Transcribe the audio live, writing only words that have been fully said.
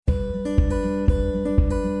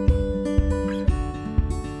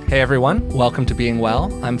Hey everyone, welcome to Being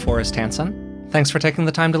Well. I'm Forrest Hansen. Thanks for taking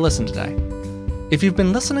the time to listen today. If you've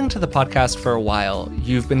been listening to the podcast for a while,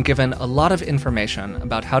 you've been given a lot of information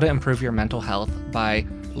about how to improve your mental health by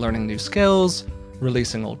learning new skills,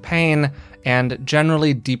 releasing old pain, and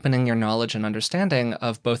generally deepening your knowledge and understanding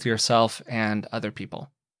of both yourself and other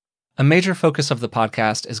people. A major focus of the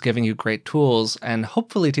podcast is giving you great tools and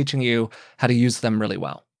hopefully teaching you how to use them really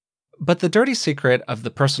well. But the dirty secret of the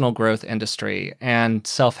personal growth industry and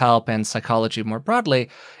self-help and psychology more broadly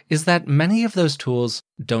is that many of those tools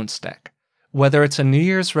don't stick. Whether it's a New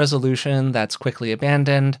Year's resolution that's quickly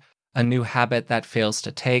abandoned, a new habit that fails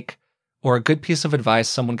to take, or a good piece of advice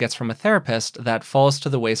someone gets from a therapist that falls to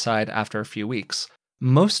the wayside after a few weeks,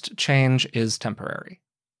 most change is temporary.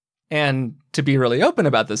 And to be really open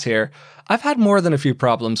about this here, I've had more than a few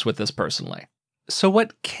problems with this personally. So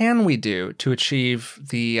what can we do to achieve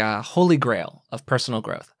the holy grail of personal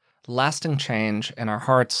growth, lasting change in our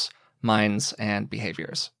hearts, minds, and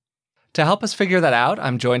behaviors? To help us figure that out,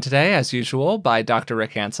 I'm joined today, as usual, by Dr.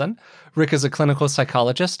 Rick Hansen. Rick is a clinical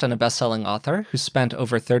psychologist and a best-selling author who spent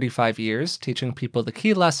over 35 years teaching people the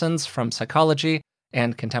key lessons from psychology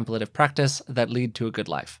and contemplative practice that lead to a good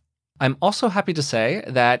life. I'm also happy to say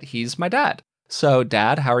that he's my dad. So,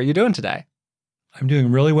 Dad, how are you doing today? I'm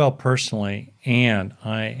doing really well personally, and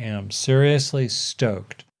I am seriously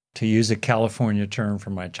stoked, to use a California term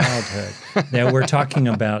from my childhood, that we're talking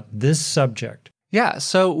about this subject. Yeah,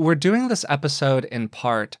 so we're doing this episode in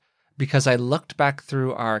part because I looked back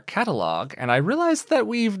through our catalog and I realized that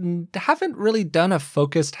we haven't really done a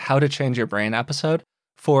focused How to Change Your Brain episode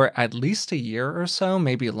for at least a year or so,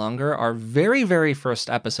 maybe longer. Our very, very first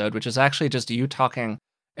episode, which is actually just you talking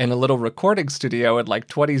in a little recording studio in like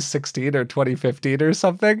 2016 or 2015 or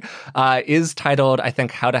something, is titled, I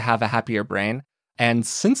think, How to Have a Happier Brain. And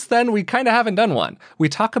since then, we kind of haven't done one. We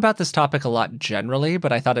talk about this topic a lot generally,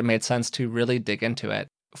 but I thought it made sense to really dig into it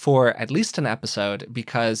for at least an episode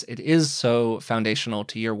because it is so foundational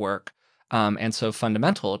to your work and so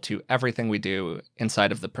fundamental to everything we do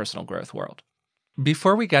inside of the personal growth world.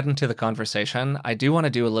 Before we get into the conversation, I do want to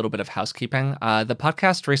do a little bit of housekeeping. The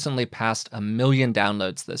podcast recently passed 1 million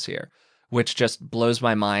downloads this year, which just blows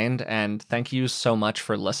my mind. And thank you so much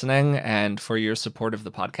for listening and for your support of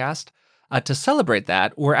the podcast. To celebrate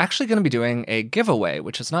that, we're actually going to be doing a giveaway,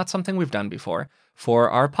 which is not something we've done before, for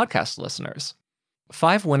our podcast listeners.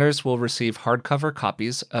 5 winners will receive hardcover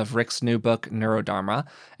copies of Rick's new book, Neurodharma,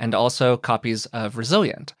 and also copies of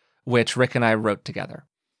Resilient, which Rick and I wrote together.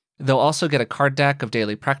 They'll also get a card deck of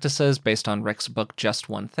daily practices based on Rick's book, Just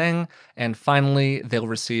One Thing, and finally, they'll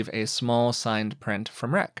receive a small signed print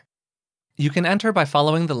from Rick. You can enter by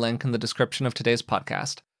following the link in the description of today's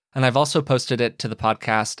podcast, and I've also posted it to the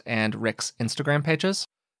podcast and Rick's Instagram pages.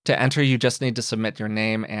 To enter, you just need to submit your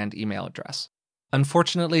name and email address.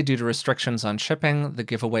 Unfortunately, due to restrictions on shipping, the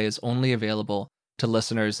giveaway is only available to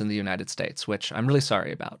listeners in the United States, which I'm really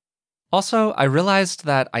sorry about. Also, I realized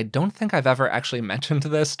that I don't think I've ever actually mentioned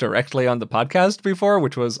this directly on the podcast before,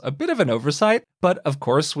 which was a bit of an oversight. But of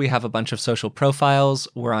course, we have a bunch of social profiles.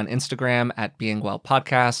 We're on Instagram at Being Well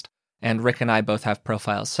Podcast, and Rick and I both have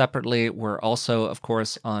profiles separately. We're also, of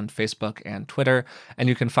course, on Facebook and Twitter, and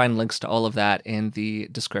you can find links to all of that in the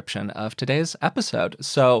description of today's episode.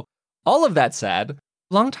 So, all of that said,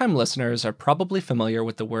 longtime listeners are probably familiar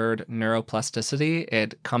with the word neuroplasticity.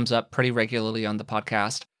 It comes up pretty regularly on the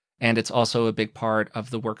podcast. And it's also a big part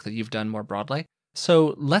of the work that you've done more broadly.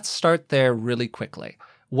 So let's start there really quickly.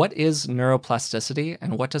 What is neuroplasticity,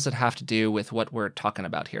 and what does it have to do with what we're talking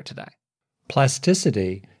about here today?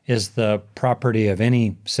 Plasticity is the property of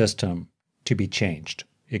any system to be changed.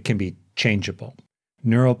 It can be changeable.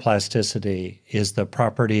 Neuroplasticity is the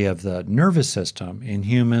property of the nervous system in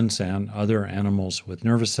humans and other animals with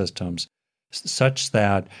nervous systems, such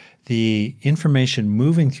that the information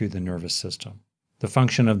moving through the nervous system, the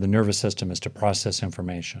function of the nervous system is to process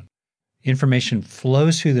information. Information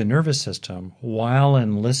flows through the nervous system while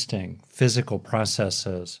enlisting physical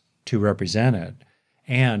processes to represent it.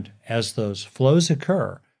 And as those flows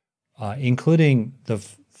occur, including the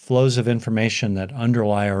flows of information that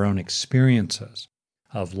underlie our own experiences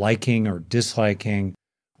of liking or disliking,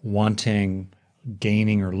 wanting,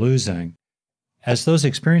 gaining or losing, as those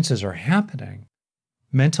experiences are happening,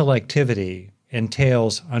 mental activity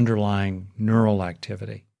entails underlying neural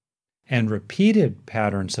activity. And repeated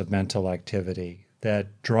patterns of mental activity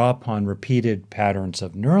that draw upon repeated patterns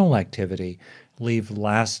of neural activity leave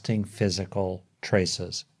lasting physical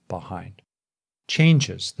traces behind.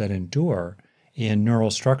 Changes that endure in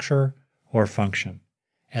neural structure or function.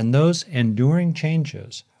 And those enduring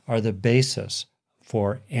changes are the basis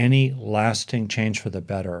for any lasting change for the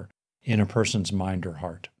better in a person's mind or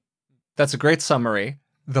heart. That's a great summary.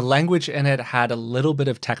 The language in it had a little bit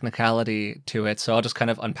of technicality to it, so I'll just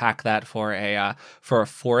kind of unpack that for a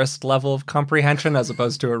Forrest level of comprehension as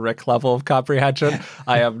opposed to a Rick level of comprehension.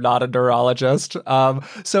 I am not a neurologist.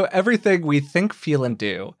 So everything we think, feel, and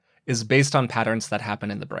do is based on patterns that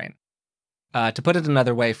happen in the brain. To put it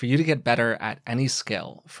another way, for you to get better at any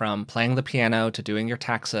skill, from playing the piano to doing your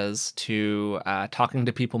taxes to talking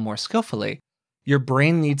to people more skillfully, your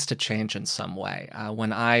brain needs to change in some way.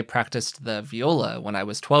 When I practiced the viola when I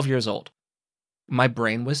was 12 years old, my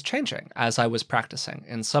brain was changing as I was practicing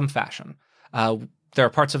in some fashion. There are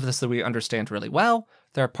parts of this that we understand really well.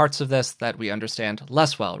 There are parts of this that we understand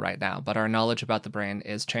less well right now, but our knowledge about the brain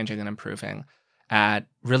is changing and improving at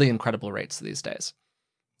really incredible rates these days.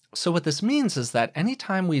 So what this means is that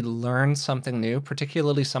anytime we learn something new,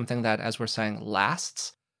 particularly something that, as we're saying,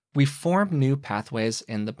 lasts, we form new pathways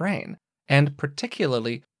in the brain. And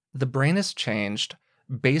particularly, the brain is changed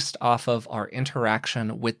based off of our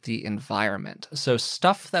interaction with the environment. So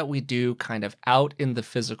stuff that we do kind of out in the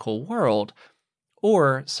physical world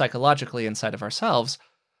or psychologically inside of ourselves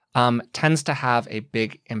tends to have a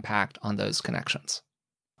big impact on those connections.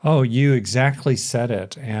 Oh, you exactly said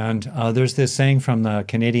it. And there's this saying from the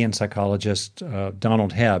Canadian psychologist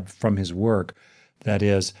Donald Hebb from his work that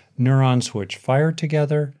is, neurons which fire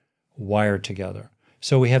together, wire together.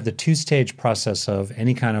 So we have the two-stage process of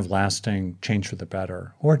any kind of lasting change for the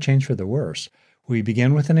better or change for the worse. We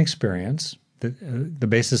begin with an experience, the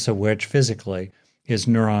basis of which physically is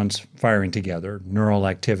neurons firing together, neural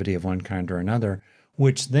activity of one kind or another,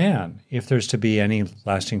 which then, if there's to be any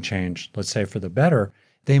lasting change, let's say for the better,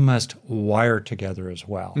 they must wire together as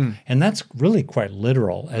well. And that's really quite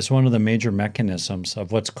literal as one of the major mechanisms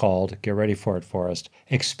of what's called, get ready for it, Forrest,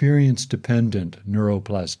 experience-dependent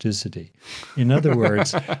neuroplasticity. In other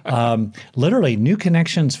words, literally new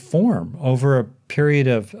connections form over a period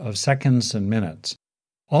of seconds and minutes.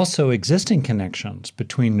 Also, existing connections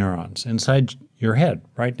between neurons inside your head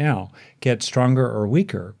right now get stronger or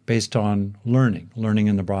weaker based on learning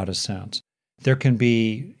in the broadest sense. There can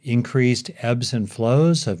be increased ebbs and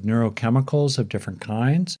flows of neurochemicals of different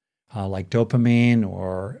kinds, like dopamine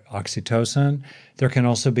or oxytocin. There can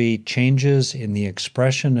also be changes in the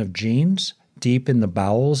expression of genes deep in the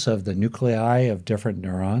bowels of the nuclei of different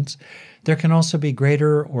neurons. There can also be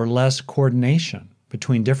greater or less coordination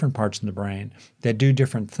between different parts of the brain that do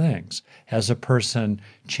different things as a person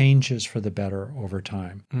changes for the better over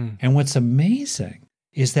time. And what's amazing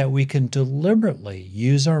is that we can deliberately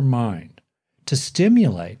use our mind to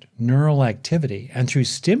stimulate neural activity, and through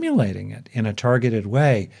stimulating it in a targeted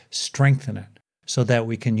way, strengthen it so that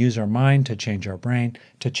we can use our mind to change our brain,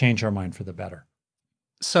 to change our mind for the better.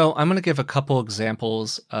 So I'm going to give a couple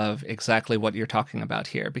examples of exactly what you're talking about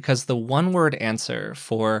here, because the one-word answer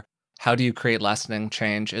for how do you create lasting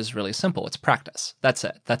change is really simple. It's practice. That's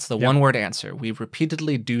it. That's the one-word answer. We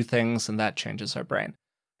repeatedly do things, and that changes our brain.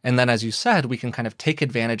 And then, as you said, we can kind of take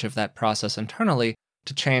advantage of that process internally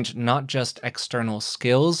to change not just external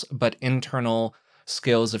skills, but internal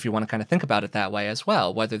skills, if you want to kind of think about it that way as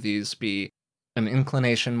well, whether these be an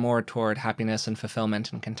inclination more toward happiness and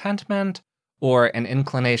fulfillment and contentment, or an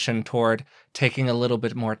inclination toward taking a little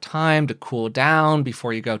bit more time to cool down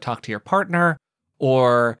before you go talk to your partner,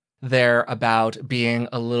 or they're about being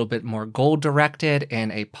a little bit more goal-directed in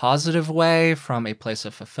a positive way from a place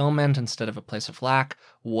of fulfillment instead of a place of lack.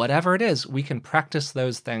 Whatever it is, we can practice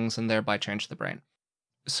those things and thereby change the brain.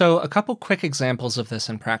 So a couple quick examples of this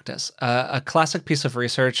in practice. A classic piece of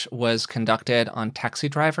research was conducted on taxi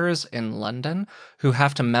drivers in London who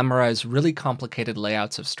have to memorize really complicated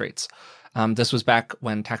layouts of streets. This was back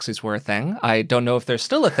when taxis were a thing. I don't know if they're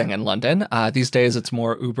still a thing in London. These days it's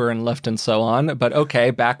more Uber and Lyft and so on, but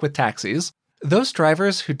okay, back with taxis. Those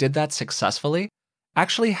drivers who did that successfully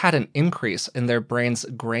actually had an increase in their brain's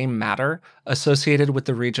gray matter associated with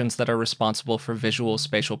the regions that are responsible for visual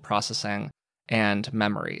spatial processing and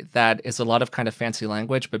memory. That is a lot of kind of fancy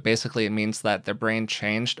language, but basically it means that their brain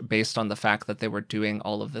changed based on the fact that they were doing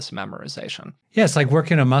all of this memorization. Yeah, it's like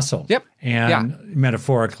working a muscle. Yep. And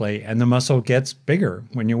metaphorically, and the muscle gets bigger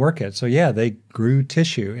when you work it. So yeah, they grew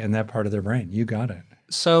tissue in that part of their brain. You got it.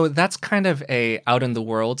 So that's kind of a out in the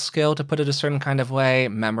world skill, to put it a certain kind of way,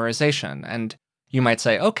 memorization. And you might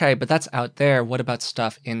say, okay, but that's out there. What about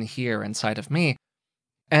stuff in here inside of me?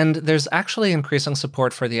 And there's actually increasing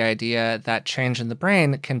support for the idea that change in the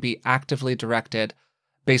brain can be actively directed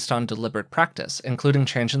based on deliberate practice, including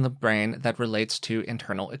change in the brain that relates to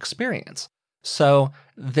internal experience. So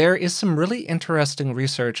there is some really interesting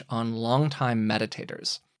research on longtime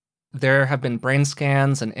meditators. There have been brain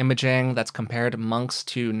scans and imaging that's compared monks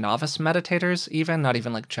to novice meditators, even, not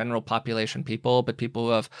even like general population people, but people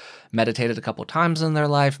who have meditated a couple times in their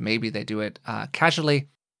life. Maybe they do it casually.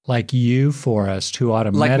 Like you, Forrest, who ought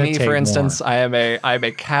to Like meditate me, for instance, more. I'm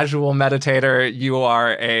a casual meditator. You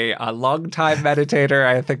are a long-time meditator.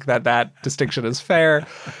 I think that distinction is fair.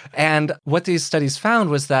 And what these studies found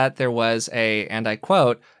was that there was and I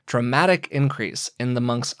quote, dramatic increase in the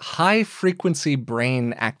monk's high-frequency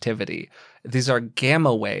brain activity. These are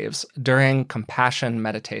gamma waves during compassion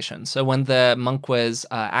meditation. So when the monk was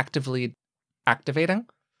actively activating,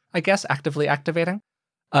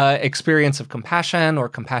 experience of compassion or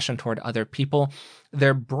compassion toward other people,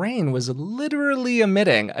 their brain was literally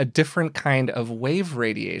emitting a different kind of wave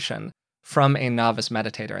radiation from a novice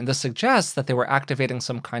meditator. And this suggests that they were activating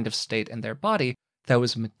some kind of state in their body that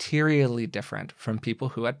was materially different from people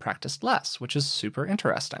who had practiced less, which is super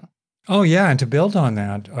interesting. Oh, yeah. And to build on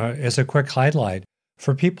that, as a quick highlight,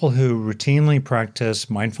 for people who routinely practice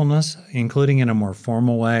mindfulness, including in a more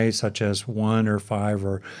formal way, such as 1 or 5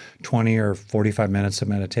 or 20 or 45 minutes of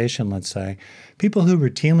meditation, let's say, people who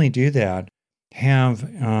routinely do that have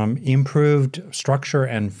improved structure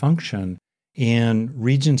and function in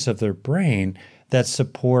regions of their brain that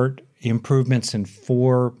support improvements in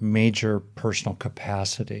 4 major personal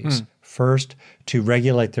capacities. First, to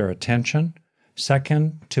regulate their attention.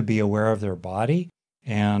 Second, to be aware of their body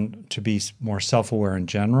and to be more self-aware in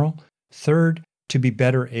general. Third, to be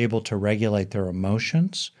better able to regulate their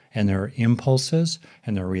emotions and their impulses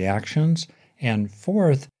and their reactions. And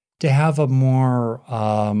fourth, to have a more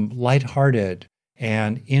lighthearted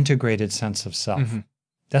and integrated sense of self. Mm-hmm.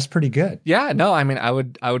 That's pretty good. Yeah, no, I mean, I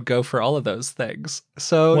would go for all of those things.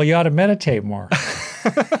 So, well, you ought to meditate more.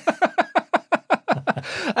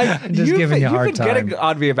 I'm just giving you a hard time. You've been getting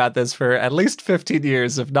on me about this for at least 15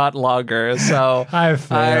 years, if not longer. So I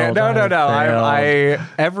failed.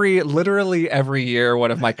 Literally every year, one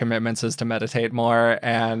of my commitments is to meditate more,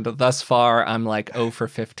 and thus far, I'm like 0 for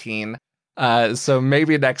 15. So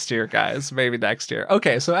maybe next year, guys. Maybe next year.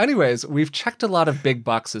 Okay. So, anyways, we've checked a lot of big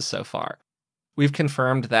boxes so far. We've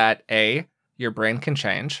confirmed that your brain can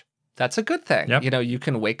change. That's a good thing. Yep. You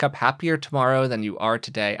can wake up happier tomorrow than you are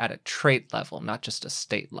today at a trait level, not just a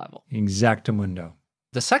state level. Exactamundo.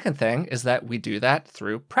 The second thing is that we do that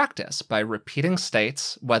through practice. By repeating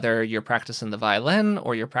states, whether you're practicing the violin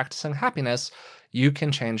or you're practicing happiness, you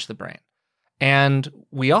can change the brain. And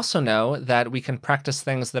we also know that we can practice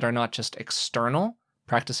things that are not just external,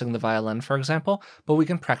 practicing the violin, for example, but we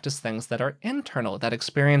can practice things that are internal, that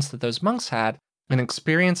experience that those monks had in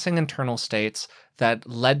experiencing internal states that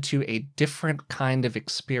led to a different kind of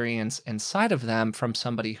experience inside of them from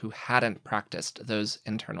somebody who hadn't practiced those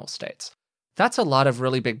internal states. That's a lot of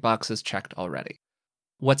really big boxes checked already.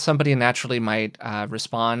 What somebody naturally might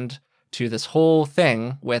respond to this whole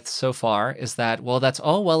thing with so far is that, well, that's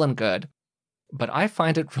all well and good, but I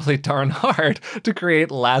find it really darn hard to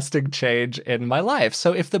create lasting change in my life.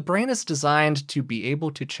 So if the brain is designed to be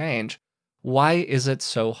able to change, why is it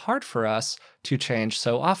so hard for us to change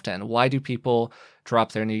so often? Why do people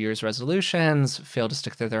drop their New Year's resolutions, fail to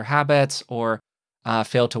stick to their habits, or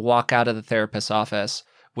fail to walk out of the therapist's office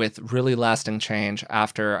with really lasting change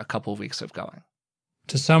after a couple of weeks of going?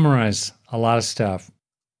 To summarize a lot of stuff,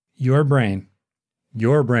 your brain,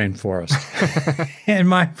 Forrest, and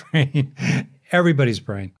my brain, everybody's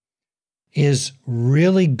brain, is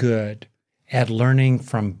really good at learning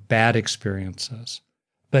from bad experiences,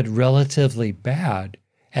 but relatively bad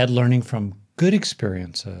at learning from good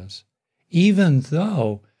experiences, even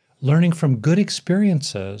though learning from good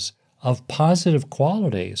experiences of positive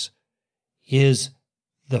qualities is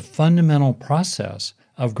the fundamental process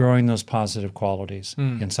of growing those positive qualities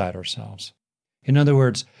inside ourselves. In other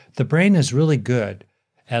words, the brain is really good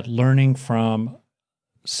at learning from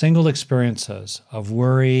single experiences of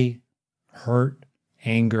worry, hurt,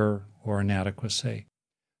 anger, or inadequacy.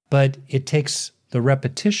 But it takes the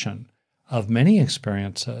repetition of many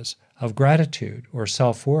experiences of gratitude or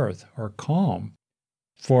self-worth or calm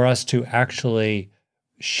for us to actually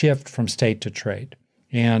shift from state to trait.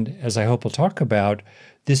 And as I hope we'll talk about,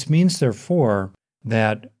 this means, therefore,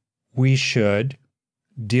 that we should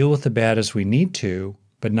deal with the bad as we need to,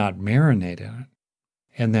 but not marinate in it.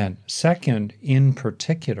 And then, second, in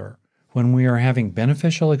particular, when we are having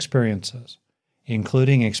beneficial experiences,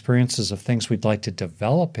 including experiences of things we'd like to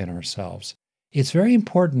develop in ourselves, it's very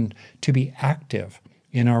important to be active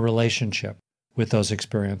in our relationship with those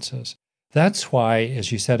experiences. That's why,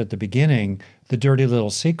 as you said at the beginning, the dirty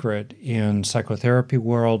little secret in psychotherapy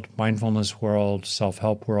world, mindfulness world,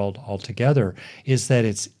 self-help world altogether is that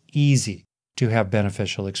it's easy to have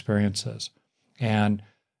beneficial experiences. And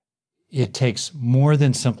it takes more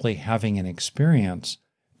than simply having an experience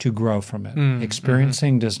to grow from it.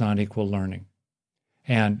 Experiencing does not equal learning.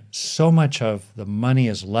 And so much of the money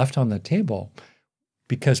is left on the table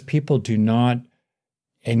because people do not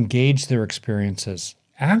engage their experiences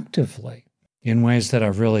actively in ways that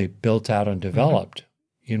I've really built out and developed,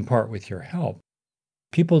 in part with your help.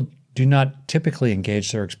 People do not typically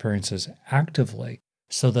engage their experiences actively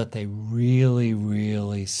so that they really,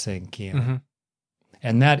 really sink in.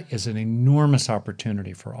 And that is an enormous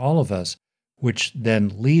opportunity for all of us, which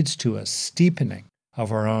then leads to a steepening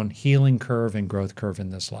of our own healing curve and growth curve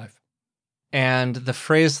in this life. And the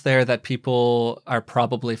phrase there that people are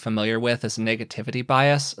probably familiar with is negativity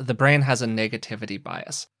bias. The brain has a negativity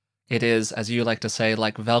bias. It is, as you like to say,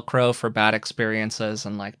 like Velcro for bad experiences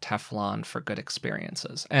and like Teflon for good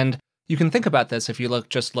experiences. And you can think about this if you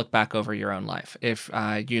look back over your own life. If,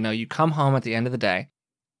 you come home at the end of the day,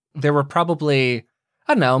 there were probably,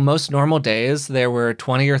 I don't know, most normal days, there were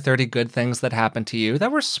 20 or 30 good things that happened to you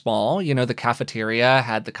that were small. The cafeteria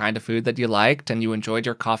had the kind of food that you liked, and you enjoyed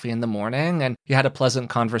your coffee in the morning, and you had a pleasant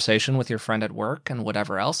conversation with your friend at work and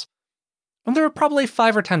whatever else. And there were probably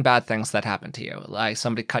 5 or 10 bad things that happened to you, like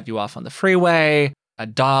somebody cut you off on the freeway, a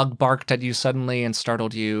dog barked at you suddenly and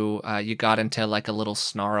startled you, you got into like a little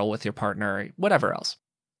snarl with your partner, whatever else.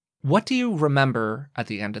 What do you remember at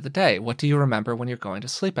the end of the day? What do you remember when you're going to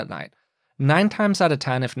sleep at night? 9 times out of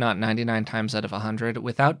 10, if not 99 times out of 100,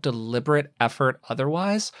 without deliberate effort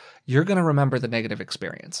otherwise, you're going to remember the negative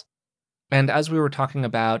experience. And as we were talking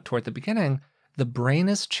about toward the beginning, the brain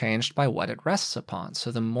is changed by what it rests upon. So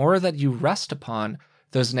the more that you rest upon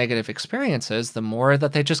those negative experiences, the more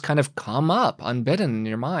that they just kind of come up unbidden in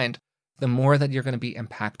your mind, the more that you're going to be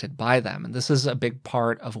impacted by them. And this is a big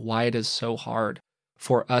part of why it is so hard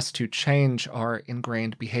for us to change our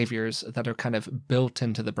ingrained behaviors that are kind of built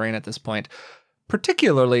into the brain at this point,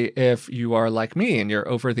 particularly if you are like me and you're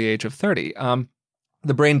over the age of 30.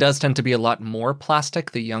 The brain does tend to be a lot more plastic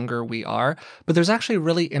the younger we are, but there's actually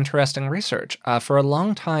really interesting research. For a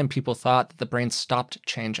long time, people thought that the brain stopped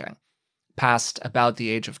changing past about the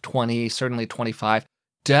age of 20, certainly 25,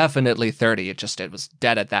 definitely 30. It was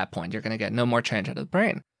dead at that point. You're going to get no more change out of the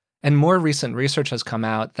brain. And more recent research has come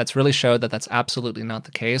out that's really showed that that's absolutely not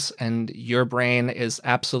the case, and your brain is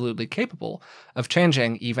absolutely capable of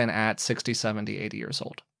changing even at 60, 70, 80 years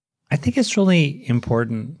old. I think it's really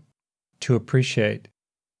important to appreciate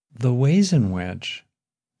the ways in which,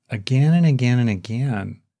 again and again and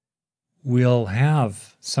again, we'll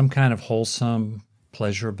have some kind of wholesome,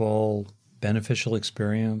 pleasurable, beneficial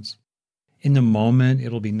experience. In the moment,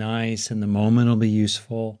 it'll be nice. In the moment, it'll be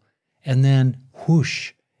useful. And then,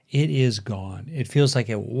 whoosh, it is gone. It feels like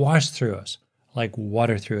it washed through us, like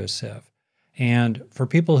water through a sieve. And for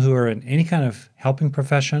people who are in any kind of helping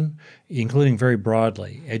profession, including very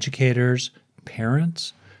broadly, educators,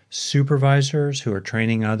 parents, supervisors who are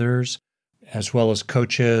training others, as well as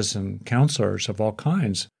coaches and counselors of all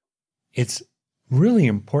kinds, it's really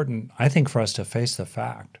important, I think, for us to face the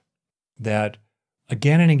fact that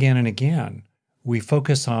again and again and again, we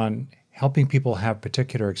focus on helping people have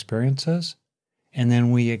particular experiences, and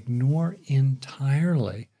then we ignore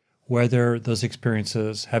entirely whether those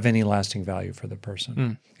experiences have any lasting value for the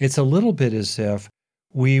person. It's a little bit as if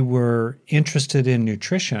we were interested in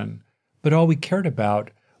nutrition, but all we cared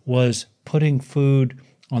about was putting food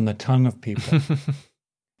on the tongue of people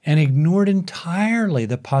and ignored entirely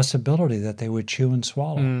the possibility that they would chew and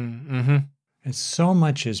swallow. And so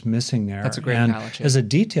much is missing there. That's a great analogy. As a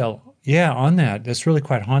detail, on that, that's really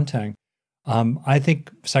quite haunting. I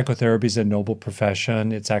think psychotherapy is a noble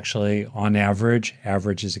profession. It's actually, on average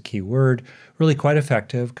is a key word, really quite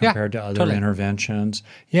effective compared to other interventions.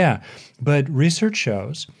 But research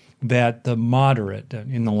shows that the moderate,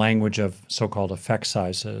 in the language of so-called effect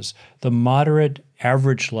sizes, the moderate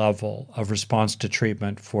average level of response to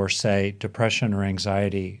treatment for, say, depression or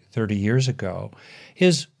anxiety 30 years ago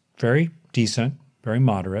is very decent, very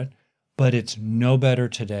moderate, but it's no better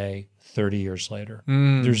today 30 years later.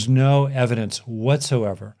 There's no evidence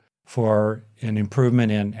whatsoever for an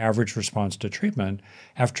improvement in average response to treatment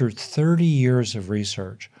after 30 years of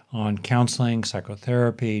research on counseling,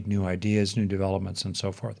 psychotherapy, new ideas, new developments, and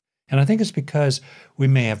so forth. And I think it's because we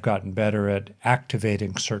may have gotten better at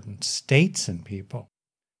activating certain states in people,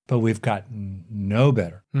 but we've gotten no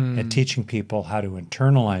better at teaching people how to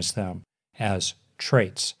internalize them as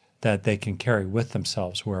traits that they can carry with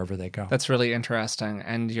themselves wherever they go. That's really interesting.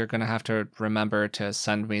 And you're going to have to remember to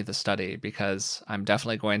send me the study because I'm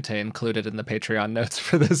definitely going to include it in the Patreon notes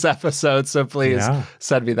for this episode. So please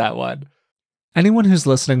send me that one. Anyone who's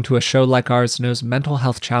listening to a show like ours knows mental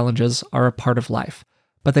health challenges are a part of life,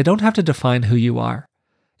 but they don't have to define who you are.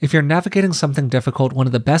 If you're navigating something difficult, one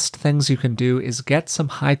of the best things you can do is get some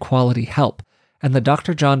high-quality help, and the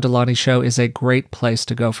Dr. John Delony Show is a great place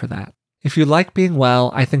to go for that. If you like being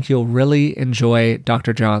well, I think you'll really enjoy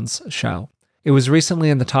Dr. John's show. It was recently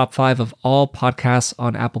in the top 5 of all podcasts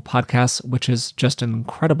on Apple Podcasts, which is just an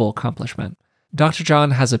incredible accomplishment. Dr. John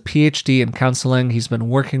has a PhD in counseling. He's been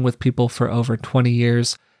working with people for over 20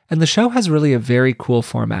 years, and the show has really a very cool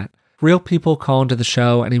format. Real people call into the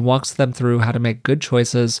show, and he walks them through how to make good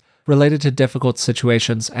choices related to difficult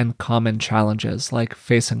situations and common challenges like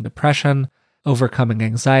facing depression, overcoming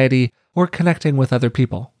anxiety, or connecting with other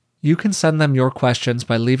people. You can send them your questions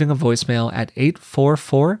by leaving a voicemail at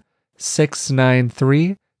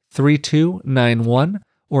 844-693-3291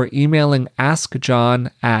 or emailing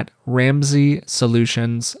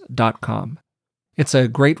askjohn@ramseysolutions.com. It's a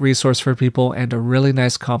great resource for people and a really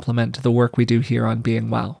nice compliment to the work we do here on Being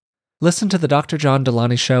Well. Listen to the Dr. John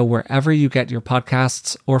Delony Show wherever you get your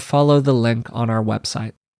podcasts or follow the link on our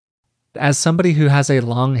website. As somebody who has a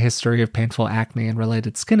long history of painful acne and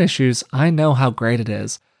related skin issues, I know how great it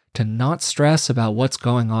is to not stress about what's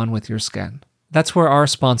going on with your skin. That's where our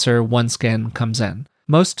sponsor, OneSkin, comes in.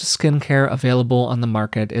 Most skincare available on the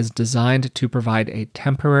market is designed to provide a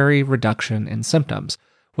temporary reduction in symptoms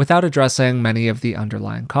without addressing many of the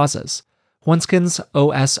underlying causes. OneSkin's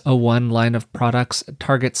OS01 line of products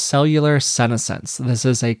targets cellular senescence. This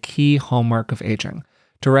is a key hallmark of aging,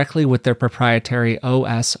 directly with their proprietary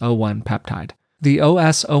OS01 peptide. The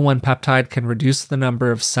OS01 peptide can reduce the number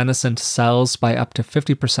of senescent cells by up to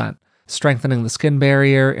 50%, strengthening the skin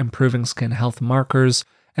barrier, improving skin health markers,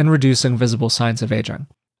 and reducing visible signs of aging.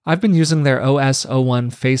 I've been using their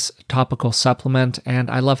OS01 face topical supplement, and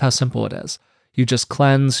I love how simple it is. You just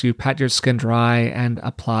cleanse, you pat your skin dry, and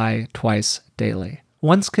apply twice daily.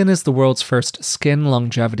 OneSkin is the world's first skin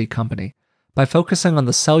longevity company. By focusing on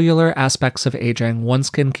the cellular aspects of aging,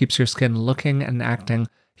 OneSkin keeps your skin looking and acting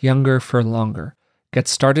younger for longer. Get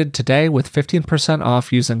started today with 15%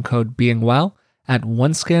 off using code BEINGWELL at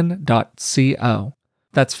oneskin.co.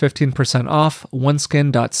 That's 15% off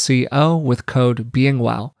oneskin.co with code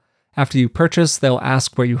BEINGWELL. After you purchase, they'll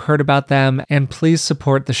ask where you heard about them, and please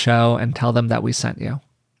support the show and tell them that we sent you.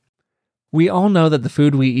 We all know that the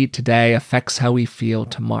food we eat today affects how we feel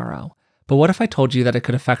tomorrow. But what if I told you that it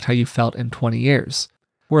could affect how you felt in 20 years?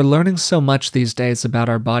 We're learning so much these days about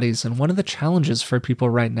our bodies, and one of the challenges for people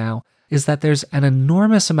right now is that there's an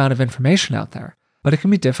enormous amount of information out there, but it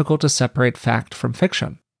can be difficult to separate fact from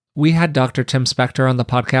fiction. We had Dr. Tim Spector on the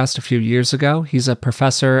podcast a few years ago. He's a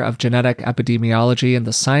professor of genetic epidemiology and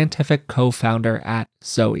the scientific co-founder at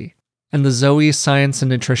Zoe. And the Zoe Science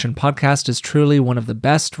and Nutrition podcast is truly one of the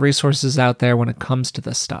best resources out there when it comes to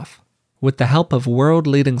this stuff. With the help of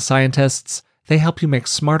world-leading scientists, they help you make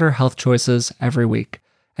smarter health choices every week.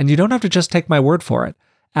 And you don't have to just take my word for it.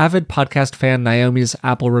 Avid podcast fan Naomi's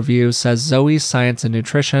Apple review says Zoe Science and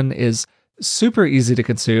Nutrition is super easy to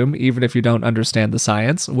consume, even if you don't understand the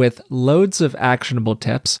science, with loads of actionable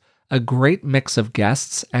tips, a great mix of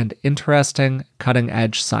guests, and interesting,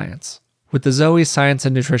 cutting-edge science. With the Zoe Science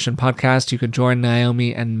and Nutrition podcast, you can join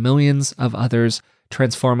Naomi and millions of others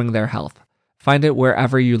transforming their health. Find it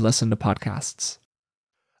wherever you listen to podcasts.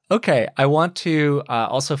 Okay, I want to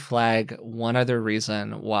also flag one other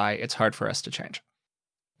reason why it's hard for us to change.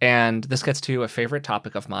 And this gets to a favorite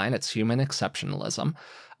topic of mine. It's human exceptionalism.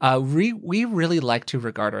 We really like to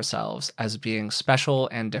regard ourselves as being special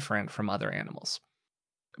and different from other animals.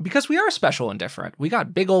 Because we are special and different. We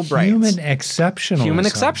got big old brains. Human exceptionalism. Human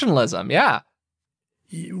exceptionalism, yeah.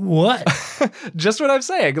 What? Just what I'm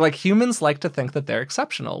saying. Like, humans like to think that they're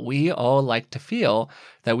exceptional. We all like to feel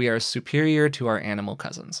that we are superior to our animal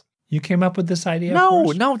cousins. You came up with this idea?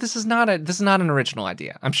 No, this is not an original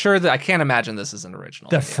idea. I'm sure that I can't imagine this is an original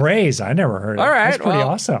idea. Phrase, I never heard it. All right. That's pretty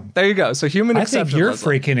awesome. There you go. So human exceptionalism. I think you're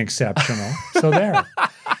freaking exceptional. So there.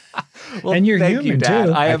 Well, and you're thank human you, Dad.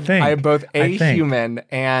 too. I am both a human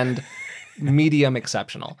and medium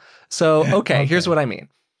exceptional. So, okay, here's what I mean.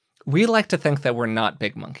 We like to think that we're not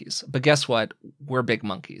big monkeys. But guess what? We're big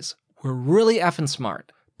monkeys. We're really effing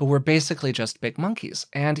smart. But we're basically just big monkeys.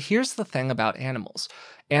 And here's the thing about animals.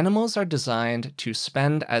 Animals are designed to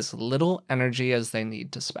spend as little energy as they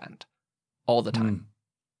need to spend all the time.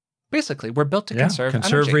 Basically, we're built to conserve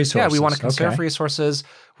energy. Resources. Yeah, we want to conserve resources.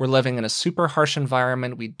 We're living in a super harsh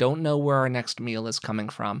environment. We don't know where our next meal is coming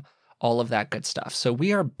from. All of that good stuff. So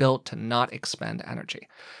we are built to not expend energy.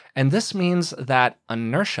 And this means that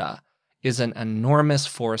inertia is an enormous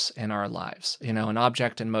force in our lives. You know, an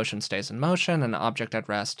object in motion stays in motion, an object at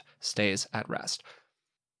rest stays at rest.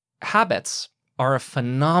 Habits are a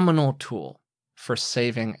phenomenal tool for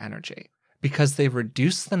saving energy because they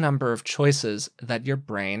reduce the number of choices that your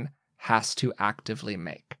brain has to actively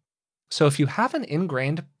make. So if you have an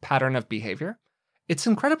ingrained pattern of behavior, it's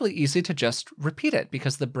incredibly easy to just repeat it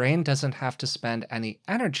because the brain doesn't have to spend any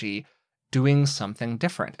energy doing something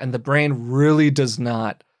different. And the brain really does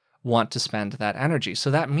not want to spend that energy.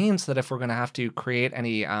 So that means that if we're going to have to create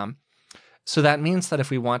any, so that means that if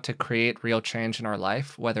we want to create real change in our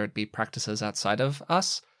life, whether it be practices outside of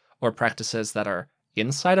us or practices that are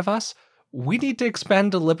inside of us, we need to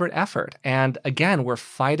expend deliberate effort. And again, we're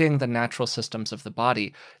fighting the natural systems of the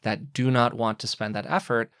body that do not want to spend that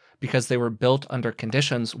effort because they were built under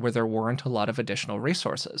conditions where there weren't a lot of additional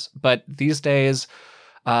resources. But these days,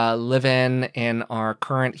 living in our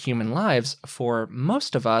current human lives, for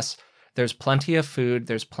most of us, there's plenty of food,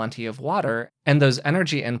 there's plenty of water, and those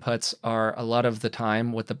energy inputs are a lot of the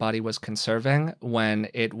time what the body was conserving when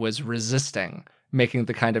it was resisting making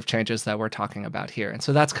the kind of changes that we're talking about here. And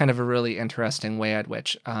so that's kind of a really interesting way at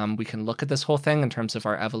which we can look at this whole thing in terms of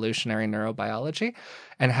our evolutionary neurobiology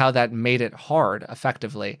and how that made it hard,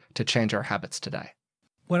 effectively, to change our habits today.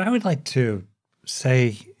 What I would like to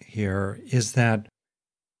say here is that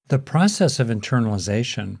the process of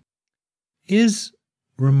internalization is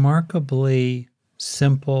remarkably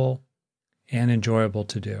simple and enjoyable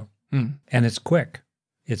to do. And it's quick.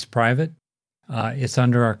 It's private. It's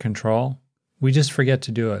under our control. We just forget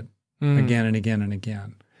to do it again and again and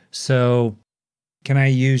again. So can I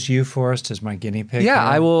use you, Forrest, as my guinea pig? Yeah,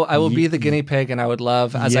 here? I will be the guinea pig, and I would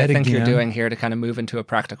love, as I think you're again. doing here, to kind of move into a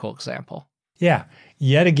practical example. Yeah.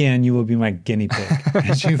 Yet again, you will be my guinea pig,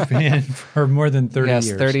 as you've been for more than 30 years.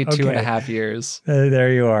 Yes, 32 and a half years.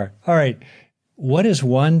 There you are. All right. What is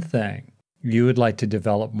one thing you would like to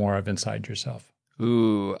develop more of inside yourself?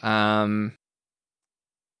 Ooh,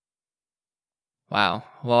 wow.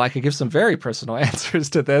 Well, I could give some very personal answers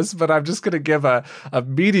to this, but I'm just going to give a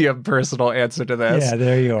medium personal answer to this. Yeah,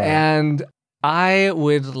 there you are. And I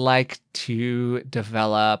would like to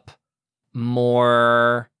develop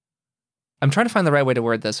more, I'm trying to find the right way to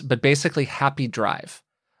word this, but basically happy drive.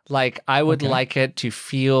 Like I would like it to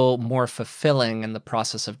feel more fulfilling in the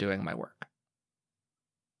process of doing my work.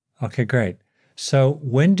 Okay, great. So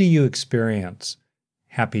when do you experience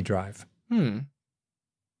happy drive?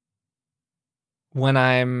 When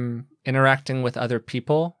I'm interacting with other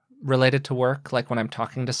people related to work, like when I'm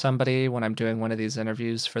talking to somebody, when I'm doing one of these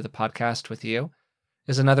interviews for the podcast with you,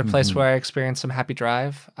 is another place where I experience some happy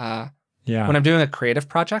drive. When I'm doing a creative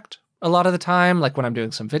project, a lot of the time, like when I'm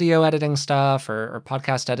doing some video editing stuff or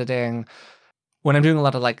podcast editing, when I'm doing a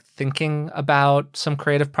lot of like thinking about some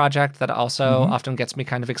creative project that also often gets me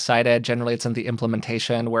kind of excited. Generally, it's in the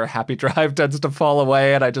implementation where happy drive tends to fall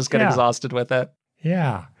away and I just get exhausted with it.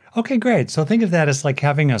 Yeah. Okay, great. So think of that as like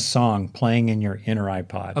having a song playing in your inner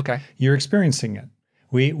iPod. Okay. You're experiencing it.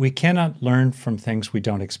 We cannot learn from things we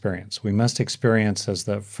don't experience. We must experience as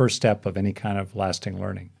the first step of any kind of lasting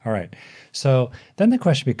learning. All right. So then the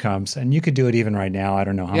question becomes, and you could do it even right now. I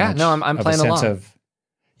don't know how much I'm of playing a sense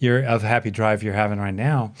along. of happy drive you're having right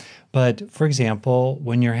now. But for example,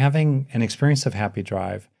 when you're having an experience of happy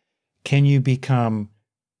drive, can you become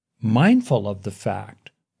mindful of the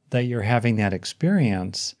fact that you're having that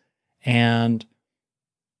experience and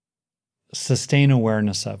sustain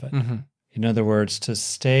awareness of it? In other words, to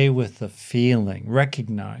stay with the feeling,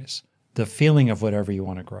 recognize the feeling of whatever you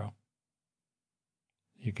want to grow.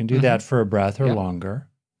 You can do that for a breath or longer,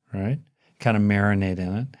 right? Kind of marinate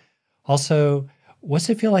in it. Also, what's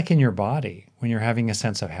it feel like in your body when you're having a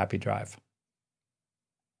sense of happy drive?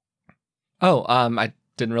 I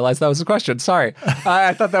didn't realize that was a question. Sorry.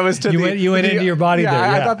 I thought that was to you went into your body there.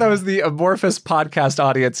 Yeah. I thought that was the amorphous podcast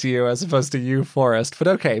audience you as opposed to you, Forrest. But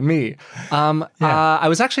okay, me. I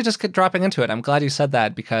was actually just dropping into it. I'm glad you said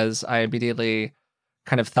that because I immediately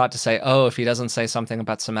kind of thought to say, oh, if he doesn't say something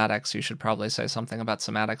about somatics, you should probably say something about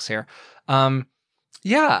somatics here.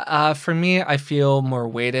 For me, I feel more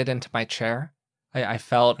weighted into my chair. I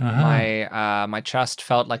felt my chest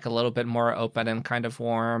felt like a little bit more open and kind of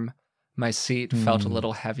warm. My seat felt a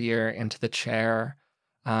little heavier into the chair.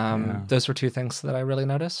 Those were two things that I really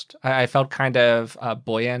noticed. I felt kind of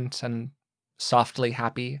buoyant and softly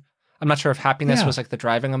happy. I'm not sure if happiness was like the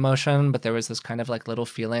driving emotion, but there was this kind of like little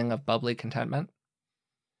feeling of bubbly contentment.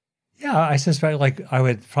 Yeah, I suspect like I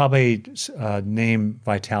would probably name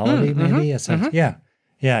vitality maybe.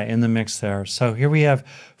 Yeah, in the mix there. So here we have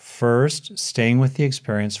first, staying with the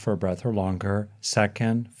experience for a breath or longer.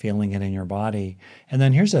 Second, feeling it in your body. And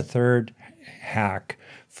then here's a third hack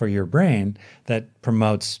for your brain that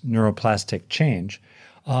promotes neuroplastic change.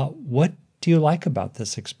 What do you like about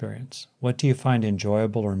this experience? What do you find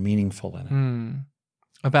enjoyable or meaningful in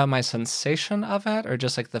About my sensation of it, or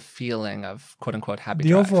just like the feeling of quote unquote happy The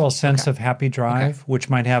drive? overall sense Okay. of happy drive, which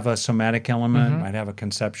might have a somatic element, Mhm. might have a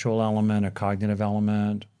conceptual element, a cognitive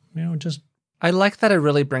element, just I like that it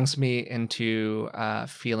really brings me into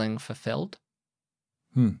feeling fulfilled,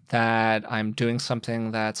 hmm, that I'm doing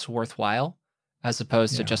something that's worthwhile as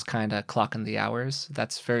opposed to yeah, just kind of clocking the hours.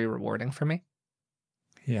 That's very rewarding for me.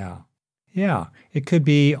 yeah, yeah. It could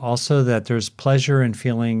be also that there's pleasure in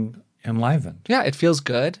feeling enlivened. Yeah, it feels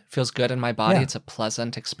good in my body. Yeah, It's a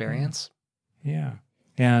pleasant yeah, experience. yeah.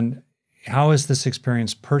 And how is this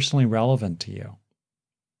experience personally relevant to you?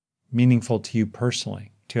 Meaningful to you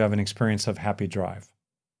personally to have an experience of happy drive?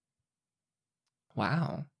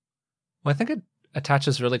 Wow. Well, I think it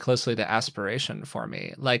attaches really closely to aspiration for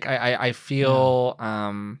me. Like I Yeah. feel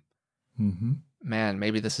Mm-hmm. man,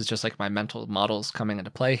 maybe this is just like my mental models coming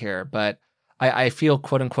into play here, but I feel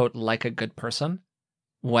quote unquote like a good person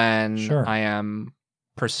when Sure. I am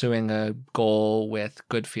pursuing a goal with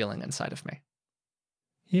good feeling inside of me.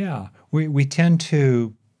 Yeah. We tend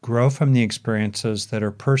to grow from the experiences that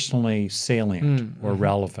are personally salient or Mm-hmm.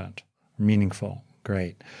 relevant, meaningful.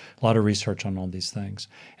 Great. A lot of research on all these things.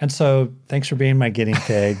 And so thanks for being my guinea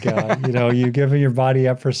pig. You've given your body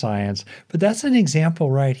up for science. But that's an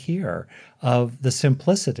example right here of the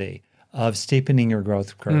simplicity of steepening your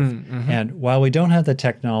growth curve. Mm-hmm. And while we don't have the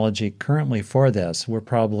technology currently for this, we're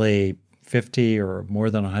probably 50 or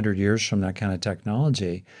more than 100 years from that kind of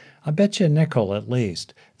technology. I bet you a nickel at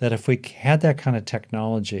least that if we had that kind of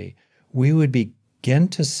technology, we would begin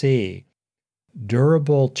to see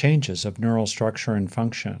durable changes of neural structure and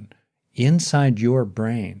function inside your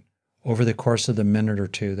brain over the course of the minute or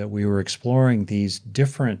two that we were exploring these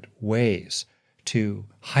different ways to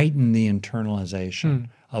heighten the internalization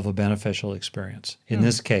of a beneficial experience. In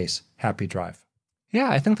this case, happy drive. Yeah,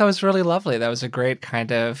 I think that was really lovely. That was a great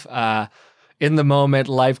kind of in the moment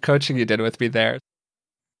life coaching you did with me there.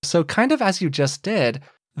 So, kind of as you just did,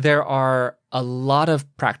 there are a lot of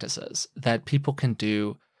practices that people can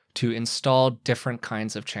do to install different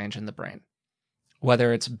kinds of change in the brain,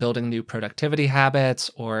 whether it's building new productivity habits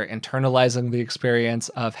or internalizing the experience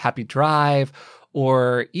of happy drive,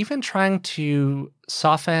 or even trying to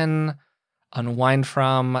soften, unwind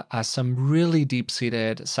from some really deep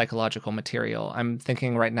seated psychological material. I'm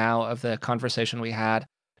thinking right now of the conversation we had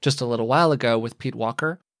just a little while ago with Pete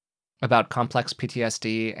Walker about complex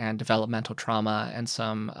PTSD and developmental trauma, and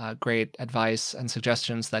some great advice and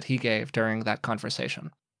suggestions that he gave during that conversation.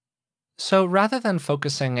 So rather than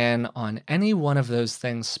focusing in on any one of those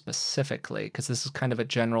things specifically, because this is kind of a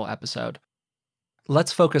general episode,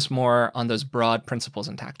 let's focus more on those broad principles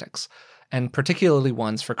and tactics, and particularly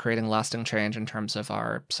ones for creating lasting change in terms of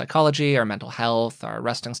our psychology, our mental health, our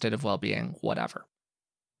resting state of well being, whatever.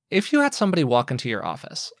 If you had somebody walk into your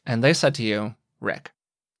office and they said to you, Rick,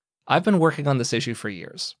 I've been working on this issue for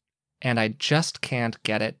years, and I just can't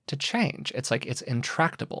get it to change. It's like it's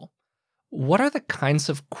intractable. What are the kinds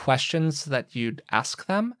of questions that you'd ask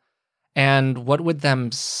them? And what would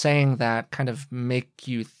them saying that kind of make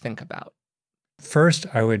you think about? First,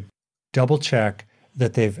 I would double check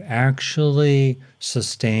that they've actually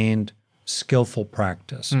sustained skillful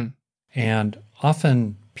practice. And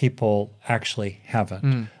often people actually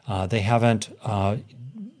haven't. They haven't,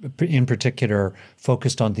 in particular,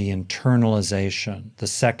 focused on the internalization, the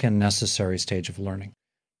second necessary stage of learning.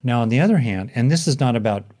 Now, on the other hand, and this is not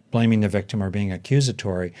about blaming the victim or being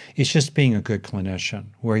accusatory, it's just being a good clinician,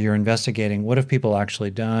 where you're investigating what have people actually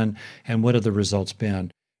done and what have the results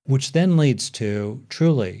been, which then leads to,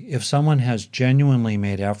 truly, if someone has genuinely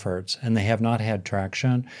made efforts and they have not had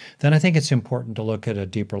traction, then I think it's important to look at a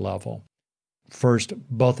deeper level. First,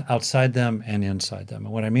 both outside them and inside them.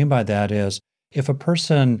 And what I mean by that is, if a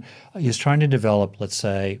person is trying to develop, let's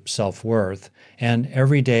say, self-worth, and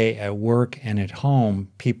every day at work and at home,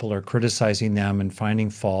 people are criticizing them and finding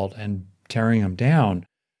fault and tearing them down,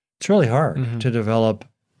 it's really hard to develop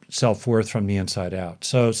self-worth from the inside out.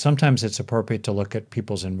 So sometimes it's appropriate to look at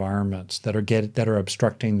people's environments that are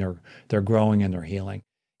obstructing their growing and their healing.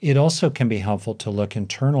 It also can be helpful to look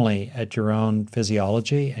internally at your own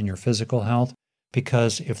physiology and your physical health,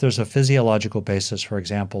 because if there's a physiological basis, for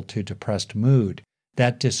example, to depressed mood,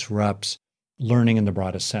 that disrupts learning in the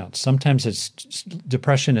broadest sense. Sometimes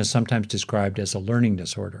depression is sometimes described as a learning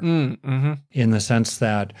disorder, in the sense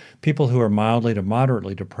that people who are mildly to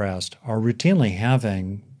moderately depressed are routinely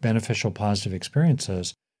having beneficial, positive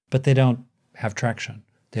experiences, but they don't have traction.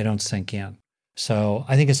 They don't sink in. So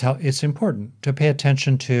I think it's important to pay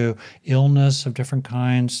attention to illness of different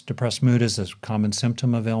kinds. Depressed mood is a common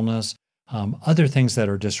symptom of illness. Other things that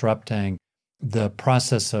are disrupting the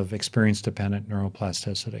process of experience-dependent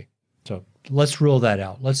neuroplasticity. So let's rule that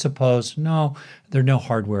out. Let's suppose, no, there are no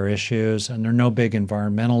hardware issues and there are no big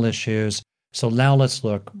environmental issues. So now let's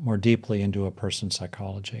look more deeply into a person's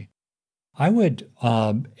psychology. I would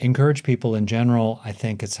encourage people in general, I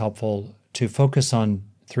think it's helpful to focus on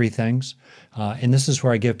 3 things. And this is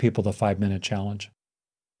where I give people the 5-minute challenge,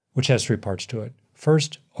 which has 3 parts to it.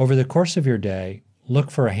 First, over the course of your day,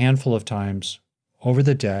 look for a handful of times over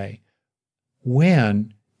the day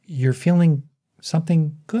when you're feeling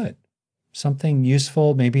something good, something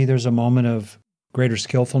useful. Maybe there's a moment of greater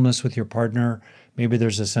skillfulness with your partner. Maybe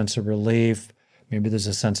there's a sense of relief. Maybe there's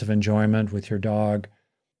a sense of enjoyment with your dog.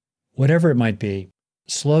 Whatever it might be,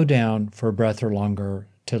 slow down for a breath or longer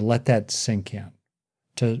to let that sink in,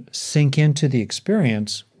 to sink into the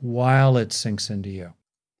experience while it sinks into you.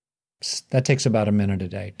 That takes about a minute a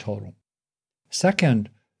day total. Second,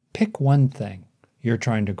 pick one thing you're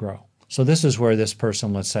trying to grow. So this is where this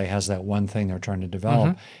person, let's say, has that one thing they're trying to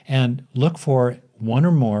develop, and look for one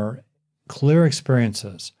or more clear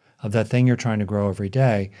experiences of that thing you're trying to grow every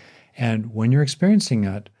day. And when you're experiencing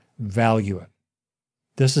it, value it.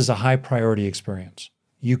 This is a high priority experience.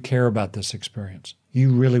 You care about this experience.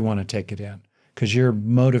 You really want to take it in because you're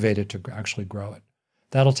motivated to actually grow it.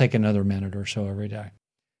 That'll take another minute or so every day.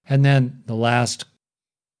 And then the last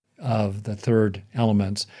of the third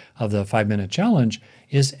elements of the 5-minute challenge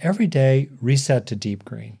is every day reset to deep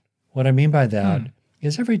green. What I mean by that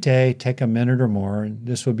is every day take a minute or more, and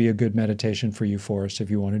this would be a good meditation for you, Forrest,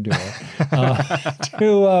 if you want to do it,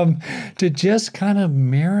 to just kind of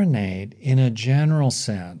marinate in a general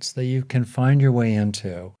sense that you can find your way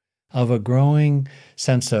into of a growing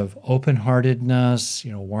sense of open-heartedness,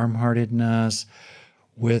 warm-heartedness,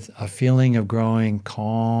 with a feeling of growing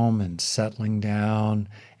calm and settling down,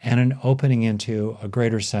 and an opening into a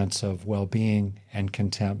greater sense of well-being and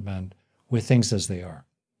contentment with things as they are,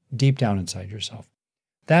 deep down inside yourself.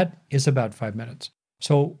 That is about 5 minutes.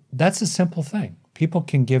 So that's a simple thing. People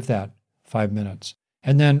can give that 5 minutes.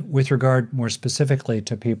 And then with regard more specifically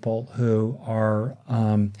to people who are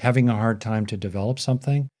having a hard time to develop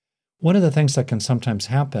something, one of the things that can sometimes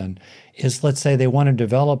happen is, let's say they want to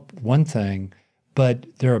develop one thing, but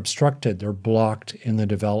they're obstructed, they're blocked in the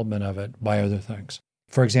development of it by other things.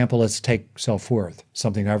 For example, let's take self-worth,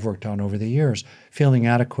 something I've worked on over the years, feeling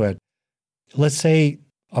adequate. Let's say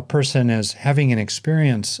a person is having an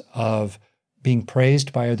experience of being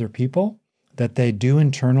praised by other people that they do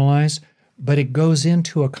internalize, but it goes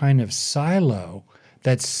into a kind of silo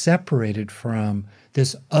that's separated from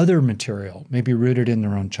this other material, maybe rooted in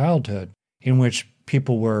their own childhood, in which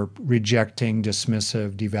people were rejecting,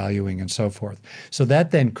 dismissive, devaluing, and so forth. So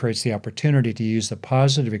that then creates the opportunity to use the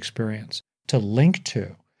positive experience to link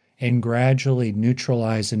to and gradually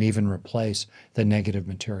neutralize and even replace the negative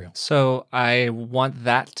material. So I want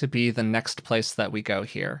that to be the next place that we go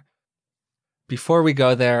here. Before we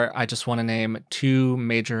go there, I just want to name 2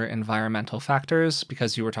 major environmental factors,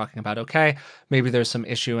 because you were talking about, okay, maybe there's some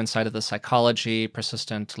issue inside of the psychology,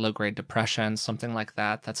 persistent low-grade depression, something like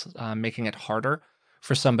that, that's making it harder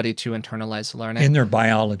for somebody to internalize learning. In their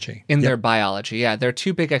biology. In their biology, yeah. There are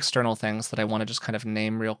 2 big external things that I want to just kind of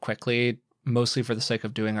name real quickly, mostly for the sake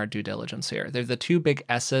of doing our due diligence here. They're the 2 big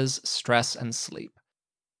S's, stress and sleep.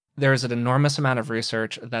 There is an enormous amount of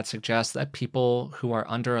research that suggests that people who are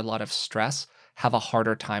under a lot of stress have a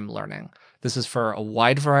harder time learning. This is for a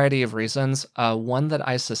wide variety of reasons. One that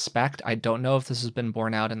I suspect, I don't know if this has been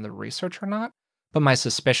borne out in the research or not, but my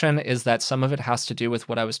suspicion is that some of it has to do with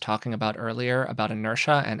what I was talking about earlier about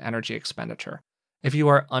inertia and energy expenditure. If you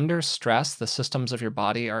are under stress, the systems of your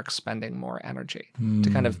body are expending more energy, to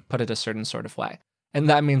kind of put it a certain sort of way. And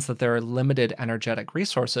that means that there are limited energetic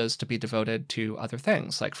resources to be devoted to other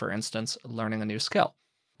things, like, for instance, learning a new skill.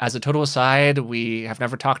 As a total aside, we have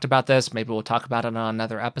never talked about this. Maybe we'll talk about it on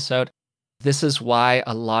another episode. This is why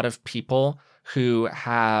a lot of people who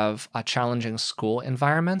have challenging school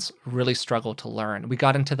environments really struggle to learn. We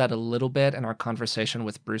got into that a little bit in our conversation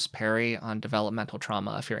with Bruce Perry on developmental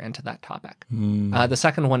trauma, if you're into that topic. The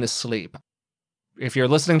second one is sleep. If you're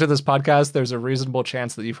listening to this podcast, there's a reasonable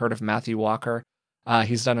chance that you've heard of Matthew Walker.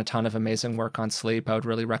 He's done a ton of amazing work on sleep. I would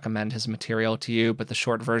really recommend his material to you, but the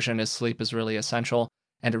short version is sleep is really essential,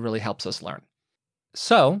 and it really helps us learn.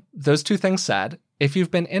 So, those 2 things said, if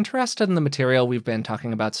you've been interested in the material we've been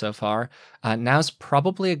talking about so far, now's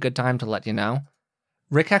probably a good time to let you know.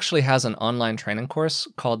 Rick actually has an online training course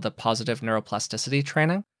called the Positive Neuroplasticity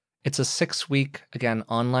Training. It's a 6-week, again,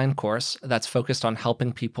 online course that's focused on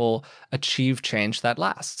helping people achieve change that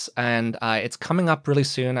lasts. And it's coming up really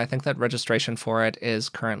soon. I think that registration for it is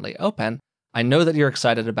currently open. I know that you're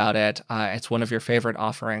excited about it. It's one of your favorite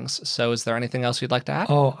offerings. So is there anything else you'd like to add?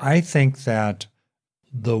 Oh, I think that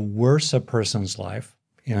the worse a person's life,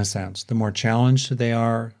 in a sense, the more challenged they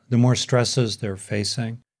are, the more stresses they're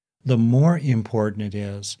facing, the more important it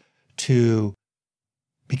is to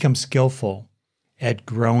become skillful at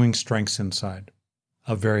growing strengths inside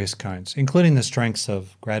of various kinds, including the strengths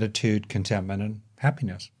of gratitude, contentment, and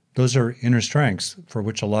happiness. Those are inner strengths for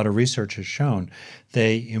which a lot of research has shown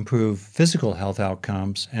they improve physical health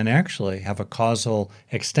outcomes and actually have a causal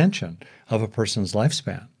extension of a person's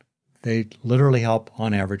lifespan. They literally help,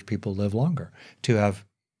 on average, people live longer to have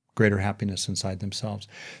greater happiness inside themselves.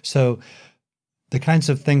 So the kinds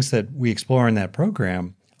of things that we explore in that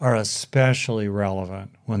program are especially relevant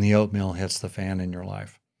when the oatmeal hits the fan in your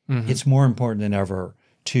life. Mm-hmm. It's more important than ever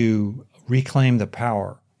to reclaim the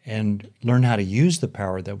power and learn how to use the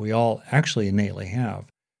power that we all actually innately have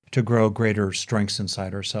to grow greater strengths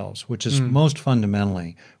inside ourselves, which is most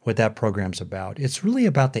fundamentally what that program's about. It's really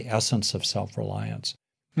about the essence of self-reliance,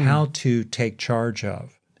 how to take charge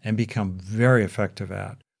of and become very effective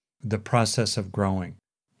at the process of growing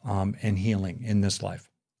and healing in this life.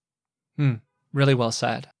 Really well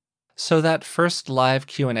said. So that first live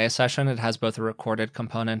Q&A session, it has both a recorded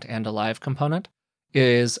component and a live component,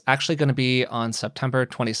 is actually going to be on September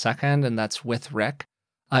 22nd, and that's with Rick.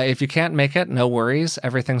 If you can't make it, no worries.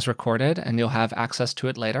 Everything's recorded, and you'll have access to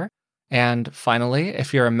it later. And finally,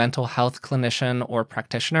 if you're a mental health clinician or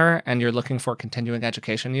practitioner and you're looking for continuing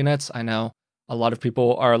education units, I know a lot of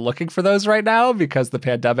people are looking for those right now because the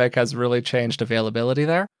pandemic has really changed availability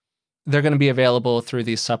there. They're going to be available through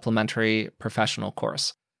the supplementary professional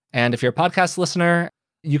course. And if you're a podcast listener,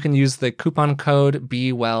 you can use the coupon code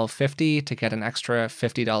BeWell50 to get an extra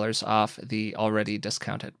 $50 off the already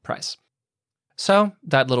discounted price. So,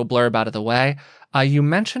 that little blurb out of the way, you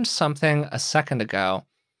mentioned something a second ago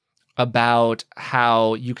about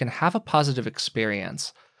how you can have a positive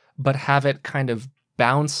experience, but have it kind of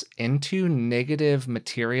bounce into negative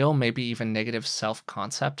material, maybe even negative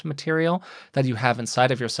self-concept material that you have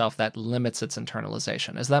inside of yourself that limits its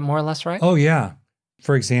internalization. Is that more or less right? Oh, yeah.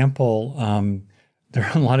 For example, there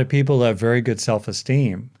are a lot of people who have very good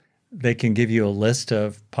self-esteem. They can give you a list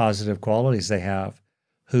of positive qualities they have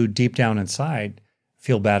who deep down inside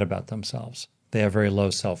feel bad about themselves. They have very low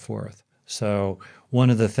self-worth. So one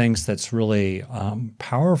of the things that's really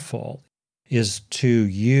powerful is to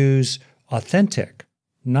use authentic,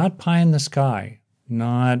 not pie in the sky,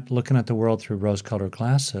 not looking at the world through rose-colored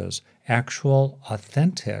glasses, actual,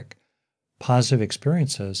 authentic, positive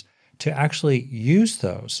experiences, to actually use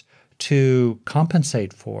those to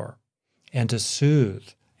compensate for and to soothe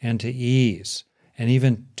and to ease and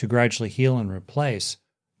even to gradually heal and replace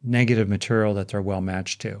negative material that they're well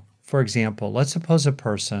matched to. For example, let's suppose a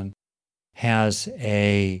person has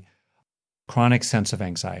a chronic sense of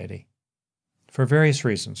anxiety for various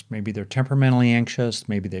reasons. Maybe they're temperamentally anxious,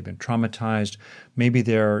 maybe they've been traumatized, maybe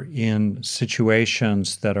they're in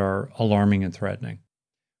situations that are alarming and threatening.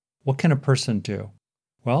 What can a person do?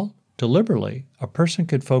 Well, deliberately, a person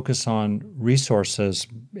could focus on resources,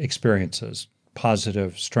 experiences,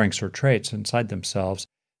 positive strengths or traits inside themselves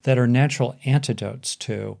that are natural antidotes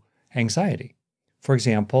to anxiety. For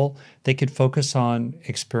example, they could focus on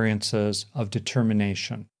experiences of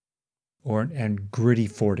determination and gritty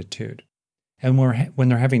fortitude. And when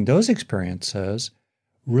they're having those experiences,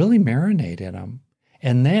 really marinate in them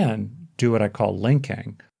and then do what I call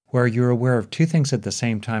linking, where you're aware of two things at the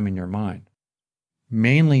same time in your mind.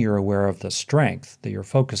 Mainly, you're aware of the strength that you're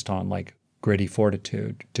focused on, like gritty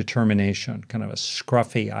fortitude, determination, kind of a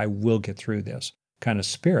scruffy, I will get through this kind of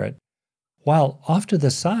spirit, while off to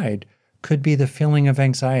the side could be the feeling of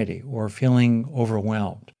anxiety or feeling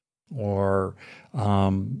overwhelmed or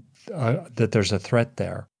that there's a threat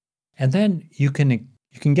there. And then you can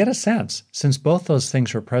get a sense, since both those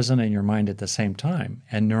things are present in your mind at the same time,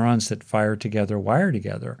 and neurons that fire together wire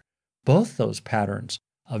together, both those patterns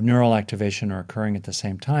of neural activation are occurring at the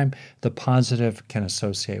same time, the positive can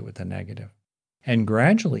associate with the negative. And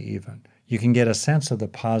gradually even, you can get a sense of the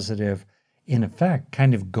positive, in effect,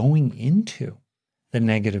 kind of going into the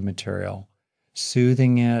negative material,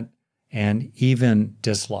 soothing it, and even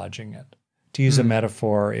dislodging it. To use a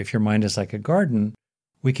metaphor, if your mind is like a garden,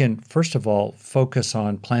 we can, first of all, focus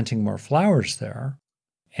on planting more flowers there.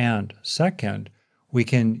 And second, we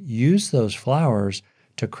can use those flowers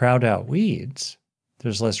to crowd out weeds.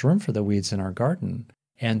 There's less room for the weeds in our garden.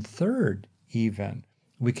 And third, even,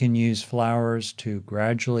 we can use flowers to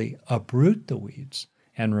gradually uproot the weeds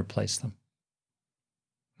and replace them.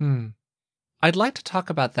 I'd like to talk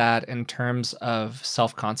about that in terms of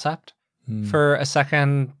self-concept for a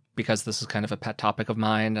second, because this is kind of a pet topic of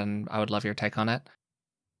mine, and I would love your take on it.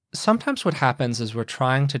 Sometimes what happens is we're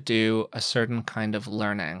trying to do a certain kind of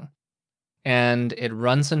learning, And it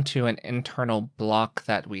runs into an internal block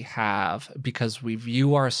that we have because we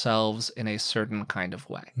view ourselves in a certain kind of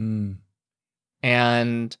way. Mm.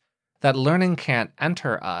 And that learning can't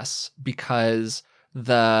enter us because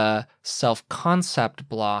the self-concept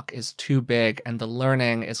block is too big and the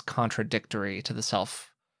learning is contradictory to the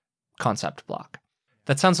self-concept block.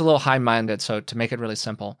 That sounds a little high-minded, so to make it really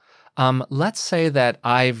simple, let's say that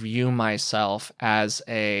I view myself as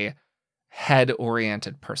a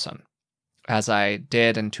head-oriented person, as I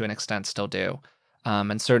did and to an extent still do,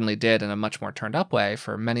 and certainly did in a much more turned up way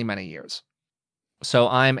for many, many years. So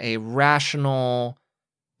I'm a rational,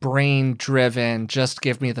 brain-driven, just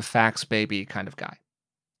give me the facts, baby kind of guy.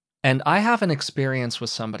 And I have an experience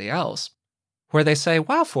with somebody else where they say,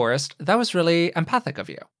 wow, Forrest, that was really empathic of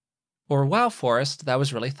you. Or, wow, Forrest, that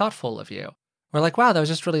was really thoughtful of you. Or like, wow, that was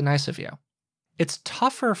just really nice of you. It's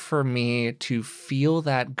tougher for me to feel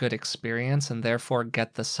that good experience and therefore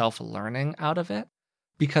get the self-learning out of it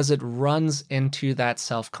because it runs into that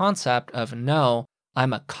self-concept of, no,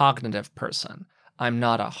 I'm a cognitive person. I'm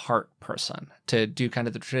not a heart person, to do kind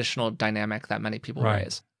of the traditional dynamic that many people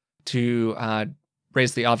raise. To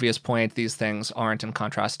raise the obvious point, these things aren't in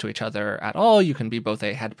contrast to each other at all. You can be both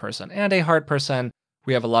a head person and a heart person.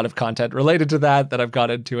 We have a lot of content related to that I've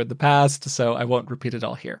got into in the past, so I won't repeat it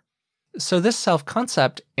all here. So this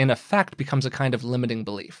self-concept, in effect, becomes a kind of limiting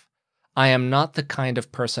belief. I am not the kind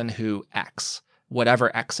of person who X,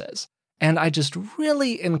 whatever X is. And I just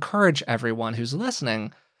really encourage everyone who's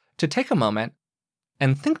listening to take a moment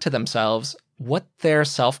and think to themselves what their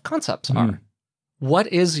self-concepts are. What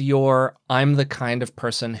is your I'm the kind of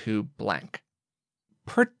person who blank?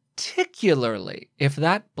 Particularly if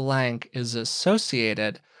that blank is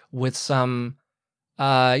associated with some,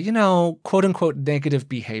 quote unquote negative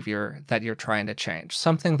behavior that you're trying to change,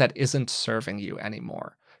 something that isn't serving you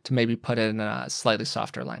anymore, to maybe put it in a slightly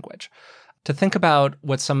softer language. To think about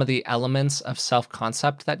what some of the elements of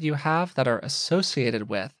self-concept that you have that are associated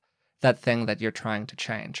with that thing that you're trying to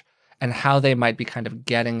change and how they might be kind of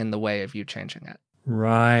getting in the way of you changing it.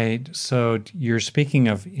 Right. So you're speaking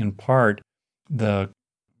of, in part, the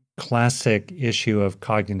classic issue of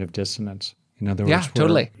cognitive dissonance. In other words,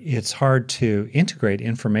 totally. It's hard to integrate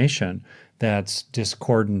information that's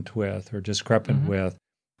discordant with or discrepant with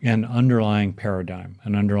an underlying paradigm,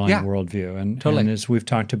 an underlying worldview. And as we've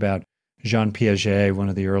talked about, Jean Piaget, one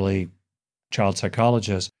of the early child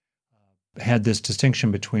psychologists, had this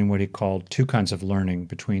distinction between what he called two kinds of learning,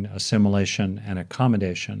 between assimilation and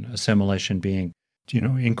accommodation. Assimilation being,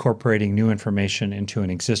 incorporating new information into an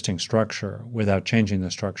existing structure without changing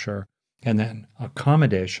the structure. And then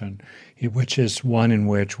accommodation, which is one in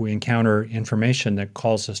which we encounter information that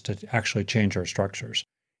calls us to actually change our structures.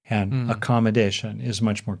 And accommodation is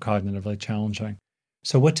much more cognitively challenging.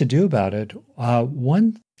 So what to do about it?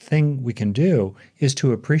 One thing we can do is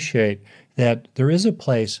to appreciate that there is a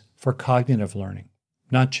place for cognitive learning,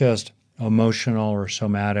 not just emotional or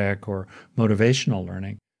somatic or motivational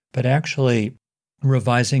learning, but actually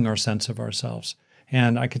revising our sense of ourselves.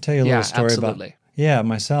 And I could tell you a little story about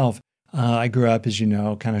myself. I grew up, as you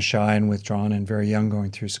know, kind of shy and withdrawn and very young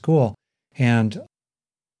going through school. And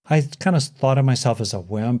I kind of thought of myself as a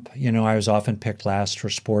wimp. I was often picked last for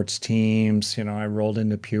sports teams. I rolled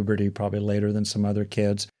into puberty probably later than some other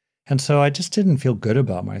kids. And so I just didn't feel good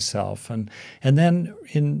about myself. And then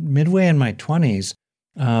midway in my 20s,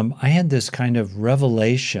 I had this kind of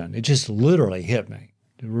revelation. It just literally hit me.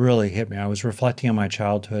 It really hit me. I was reflecting on my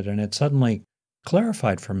childhood, and it suddenly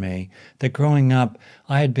clarified for me that growing up,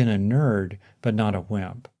 I had been a nerd, but not a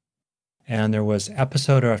wimp. And there was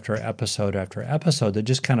episode after episode after episode that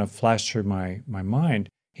just kind of flashed through my mind,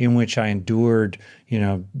 in which I endured,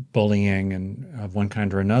 bullying and of one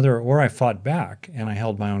kind or another, or I fought back and I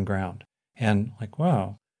held my own ground. And like,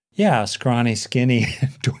 wow, yeah, scrawny, skinny,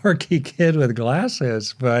 dorky kid with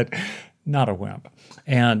glasses, but not a wimp.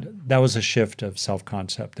 And that was a shift of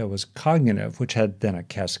self-concept that was cognitive, which had then a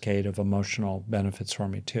cascade of emotional benefits for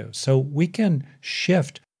me too. So we can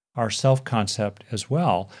shift our self-concept as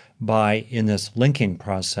well by, in this linking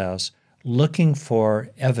process, looking for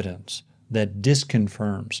evidence that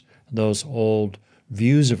disconfirms those old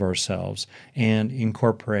views of ourselves and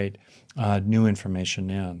incorporate new information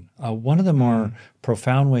in. One of the more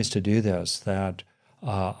profound ways to do this that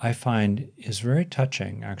I find is very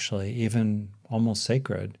touching, actually, even almost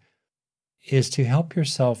sacred, is to help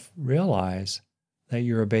yourself realize that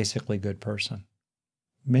you're a basically good person.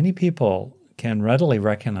 Many people can readily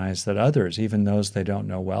recognize that others, even those they don't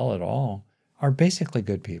know well at all, are basically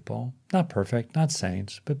good people. Not perfect, not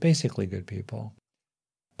saints, but basically good people.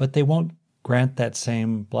 But they won't grant that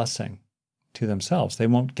same blessing to themselves. They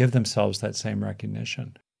won't give themselves that same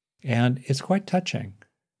recognition. And it's quite touching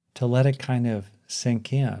to let it kind of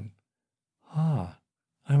sink in.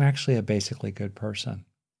 I'm actually a basically good person.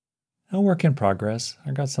 A work in progress.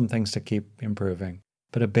 I got some things to keep improving,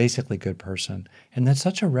 but a basically good person. And that's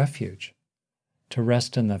such a refuge to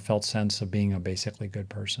rest in the felt sense of being a basically good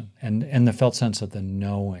person and the felt sense of the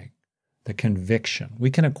knowing, the conviction.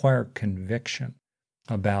 We can acquire conviction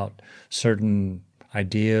about certain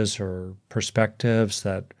ideas or perspectives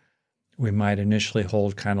that we might initially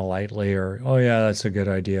hold kind of lightly or, oh yeah, that's a good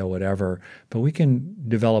idea, whatever. But we can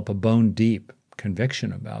develop a bone deep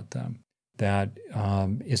conviction about them that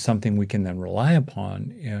is something we can then rely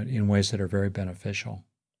upon in ways that are very beneficial.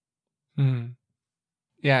 Mm.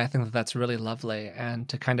 Yeah, I think that that's really lovely. And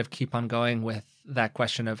to kind of keep on going with that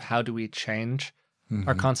question of how do we change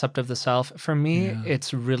our concept of the self, for me,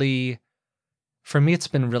 it's been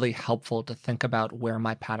really helpful to think about where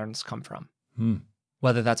my patterns come from.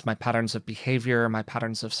 Whether that's my patterns of behavior, my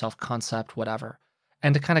patterns of self-concept, whatever.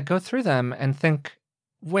 And to kind of go through them and think,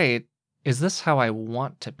 wait, is this how I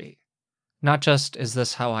want to be? Not just is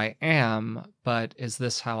this how I am, but is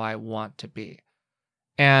this how I want to be?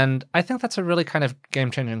 And I think that's a really kind of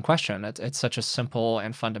game-changing question. It's such a simple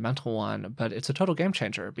and fundamental one, but it's a total game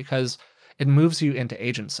changer because it moves you into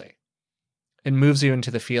agency. It moves you into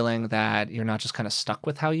the feeling that you're not just kind of stuck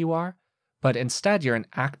with how you are, but instead you're an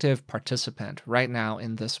active participant right now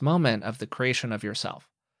in this moment of the creation of yourself.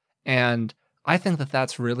 And I think that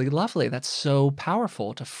that's really lovely. That's so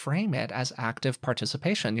powerful to frame it as active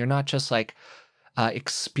participation. You're not just like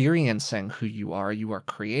experiencing who you are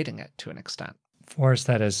creating it to an extent. Forrest,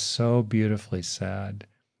 that is so beautifully said.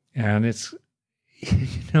 And it's,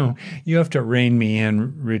 you have to rein me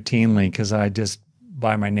in routinely because I just,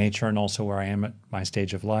 by my nature and also where I am at my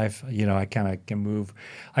stage of life, I kind of can move,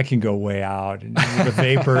 I can go way out and the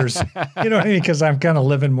vapors, you know what I mean? Because I'm kind of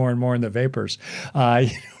living more and more in the vapors,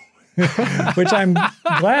 which I'm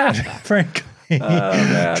glad, frankly.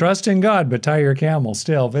 Trust in God, but tie your camel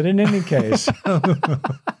still. But in any case,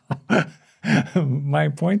 my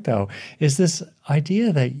point, though, is this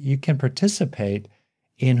idea that you can participate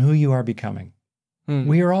in who you are becoming.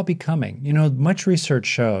 We are all becoming. Much research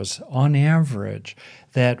shows, on average,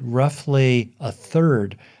 that roughly a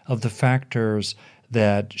third of the factors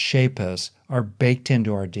that shape us are baked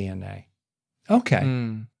into our DNA.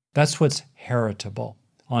 Okay, that's what's heritable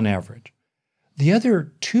on average. The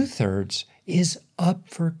other 2/3 is up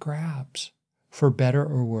for grabs, for better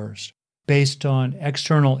or worse, based on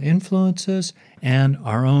external influences and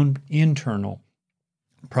our own internal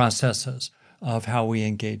processes of how we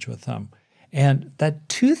engage with them. And that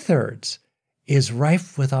 2/3 is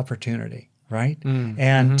rife with opportunity, right?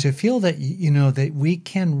 And to feel that, that we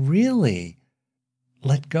can really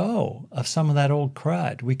let go of some of that old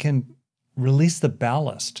crud. We can release the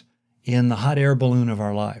ballast in the hot air balloon of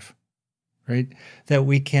our life, right? That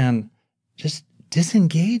we can just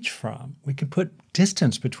disengage from. We can put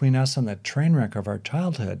distance between us and the train wreck of our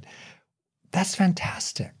childhood. That's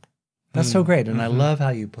fantastic. That's so great. And I love how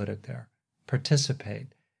you put it there. Participate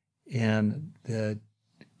in the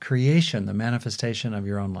creation, the manifestation of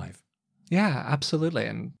your own life. Yeah, absolutely.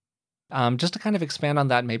 And just to kind of expand on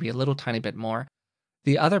that maybe a little tiny bit more,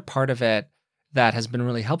 the other part of it that has been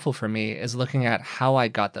really helpful for me is looking at how I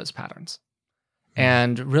got those patterns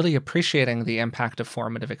and really appreciating the impact of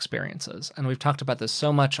formative experiences. And we've talked about this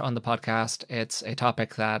so much on the podcast. It's a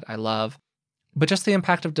topic that I love, but just the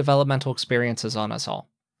impact of developmental experiences on us all.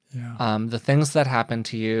 Yeah. The things that happened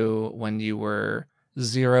to you when you were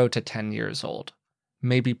 0 to 10 years old,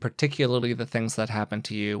 maybe particularly the things that happened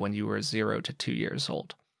to you when you were 0 to 2 years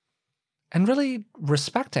old. And really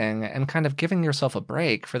respecting and kind of giving yourself a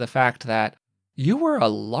break for the fact that you were a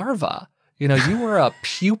larva. You were a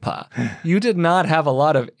pupa. You did not have a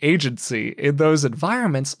lot of agency in those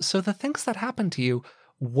environments. So the things that happened to you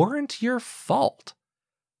weren't your fault,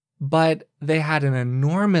 but they had an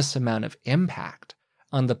enormous amount of impact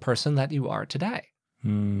on the person that you are today.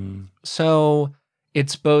 So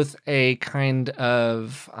it's both a kind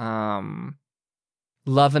of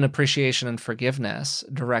love and appreciation and forgiveness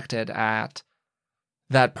directed at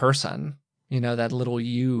that person, that little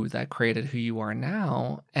you that created who you are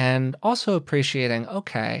now, and also appreciating,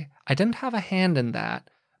 okay, I didn't have a hand in that,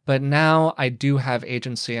 but now I do have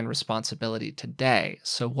agency and responsibility today.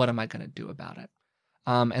 So what am I going to do about it?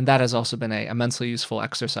 And that has also been a immensely useful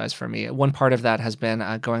exercise for me. One part of that has been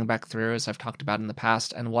going back through, as I've talked about in the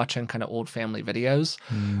past, and watching kind of old family videos.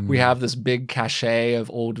 We have this big cache of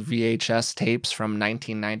old VHS tapes from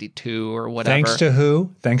 1992 or whatever. Thanks to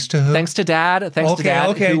who? Thanks to who? Thanks to Dad. Thanks to Dad,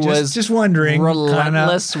 okay. who was just wondering,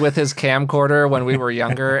 relentless with his camcorder when we were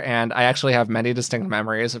younger. And I actually have many distinct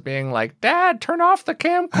memories of being like, Dad, turn off the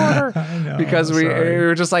camcorder. I know, because we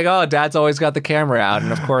were just like, oh, Dad's always got the camera out.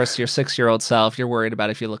 And of course, your 6-year-old self, you're worried about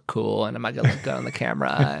if you look cool and am I going to look good on the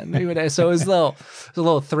camera? And so it was a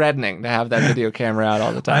little threatening to have that video camera out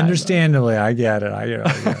all the time. Understandably, I get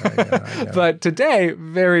it. But today,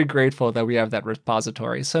 very grateful that we have that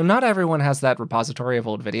repository. So not everyone has that repository of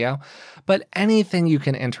old video, but anything you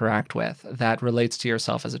can interact with that relates to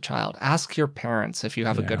yourself as a child. Ask your parents if you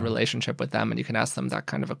have a good relationship with them, and you can ask them that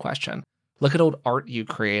kind of a question. Look at old art you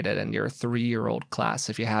created in your 3-year-old class,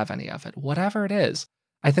 if you have any of it. Whatever it is.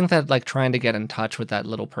 I think that like trying to get in touch with that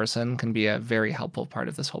little person can be a very helpful part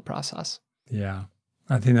of this whole process. Yeah,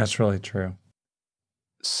 I think that's really true.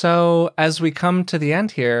 So as we come to the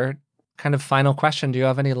end here, kind of final question, do you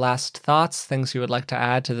have any last thoughts, things you would like to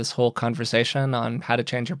add to this whole conversation on how to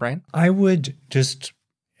change your brain? I would just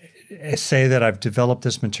say that I've developed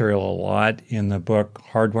this material a lot in the book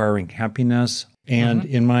Hardwiring Happiness and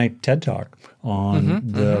in my TED Talk on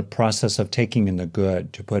the process of taking in the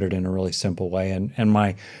good, to put it in a really simple way. And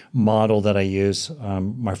my model that I use,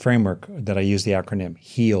 my framework that I use the acronym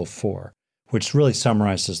HEAL for, which really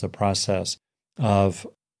summarizes the process of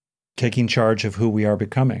taking charge of who we are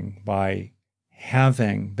becoming by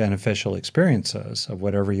having beneficial experiences of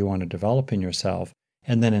whatever you want to develop in yourself,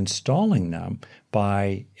 and then installing them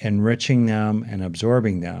by enriching them and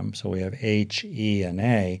absorbing them. So we have H, E, and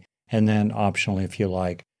A. And then optionally, if you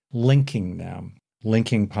like, linking them,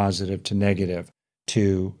 linking positive to negative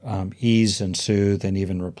to ease and soothe and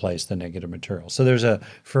even replace the negative material. So there's a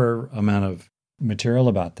fair amount of material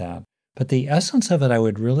about that. But the essence of it, I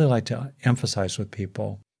would really like to emphasize with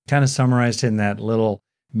people, kind of summarized in that little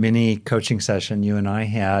mini coaching session you and I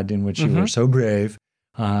had, in which you were so brave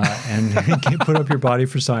and put up your body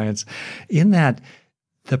for science, in that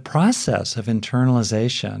the process of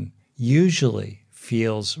internalization usually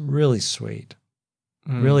feels really sweet,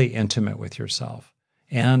 really intimate with yourself,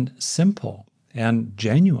 and simple, and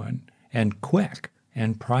genuine, and quick,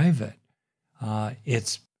 and private.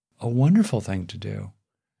 It's a wonderful thing to do,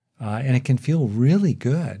 and it can feel really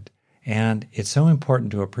good. And it's so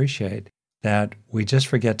important to appreciate that we just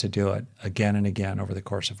forget to do it again and again over the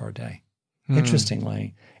course of our day.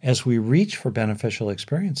 Interestingly, as we reach for beneficial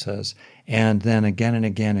experiences and then again and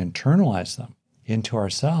again internalize them into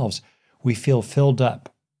ourselves, we feel filled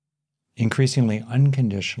up, increasingly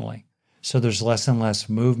unconditionally. So there's less and less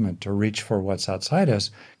movement to reach for what's outside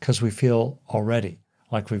us because we feel already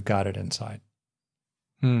like we've got it inside.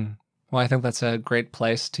 Well, I think that's a great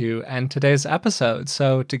place to end today's episode.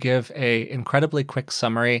 So to give a incredibly quick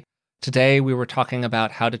summary, today we were talking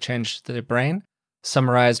about how to change the brain,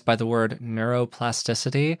 summarized by the word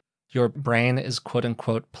neuroplasticity. Your brain is quote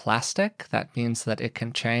unquote plastic. That means that it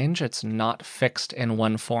can change. It's not fixed in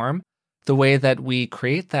one form. The way that we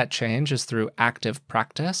create that change is through active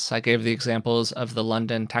practice. I gave the examples of the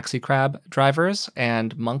London taxi cab drivers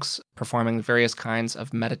and monks performing various kinds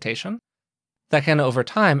of meditation that can, over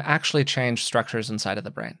time, actually change structures inside of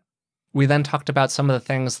the brain. We then talked about some of the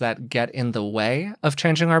things that get in the way of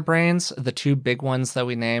changing our brains. The two big ones that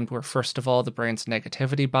we named were, first of all, the brain's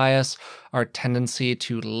negativity bias, our tendency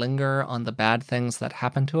to linger on the bad things that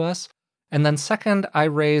happen to us. And then second, I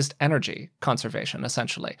raised energy conservation,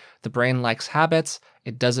 essentially. The brain likes habits.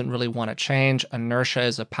 It doesn't really want to change. Inertia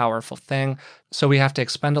is a powerful thing. So we have to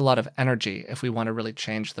expend a lot of energy if we want to really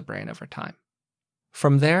change the brain over time.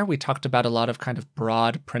 From there, we talked about a lot of kind of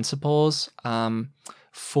broad principles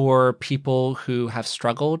for people who have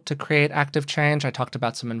struggled to create active change. I talked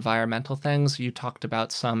about some environmental things. You talked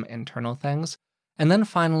about some internal things. And then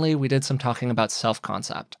finally, we did some talking about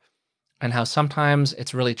self-concept and how sometimes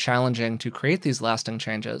it's really challenging to create these lasting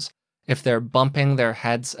changes if they're bumping their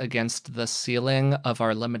heads against the ceiling of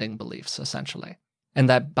our limiting beliefs, essentially. And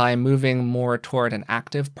that by moving more toward an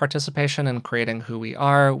active participation in creating who we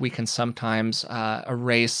are, we can sometimes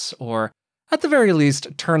erase or, at the very least,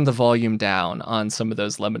 turn the volume down on some of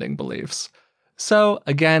those limiting beliefs. So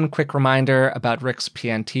again, quick reminder about Rick's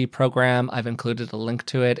PNT program. I've included a link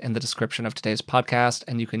to it in the description of today's podcast,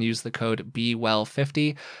 and you can use the code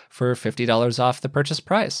BEWELL50 for $50 off the purchase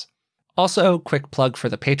price. Also, quick plug for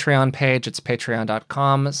the Patreon page. It's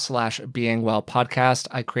patreon.com/beingwellpodcast.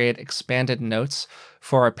 I create expanded notes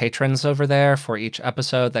for our patrons over there for each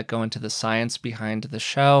episode that go into the science behind the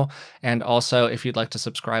show. And also, if you'd like to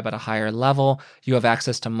subscribe at a higher level, you have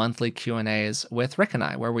access to monthly Q&As with Rick and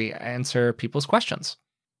I, where we answer people's questions.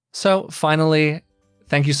 So finally,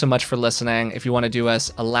 thank you so much for listening. If you want to do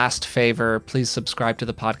us a last favor, please subscribe to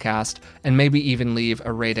the podcast and maybe even leave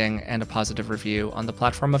a rating and a positive review on the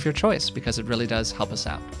platform of your choice, because it really does help us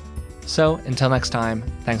out. So until next time,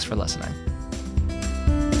 thanks for listening.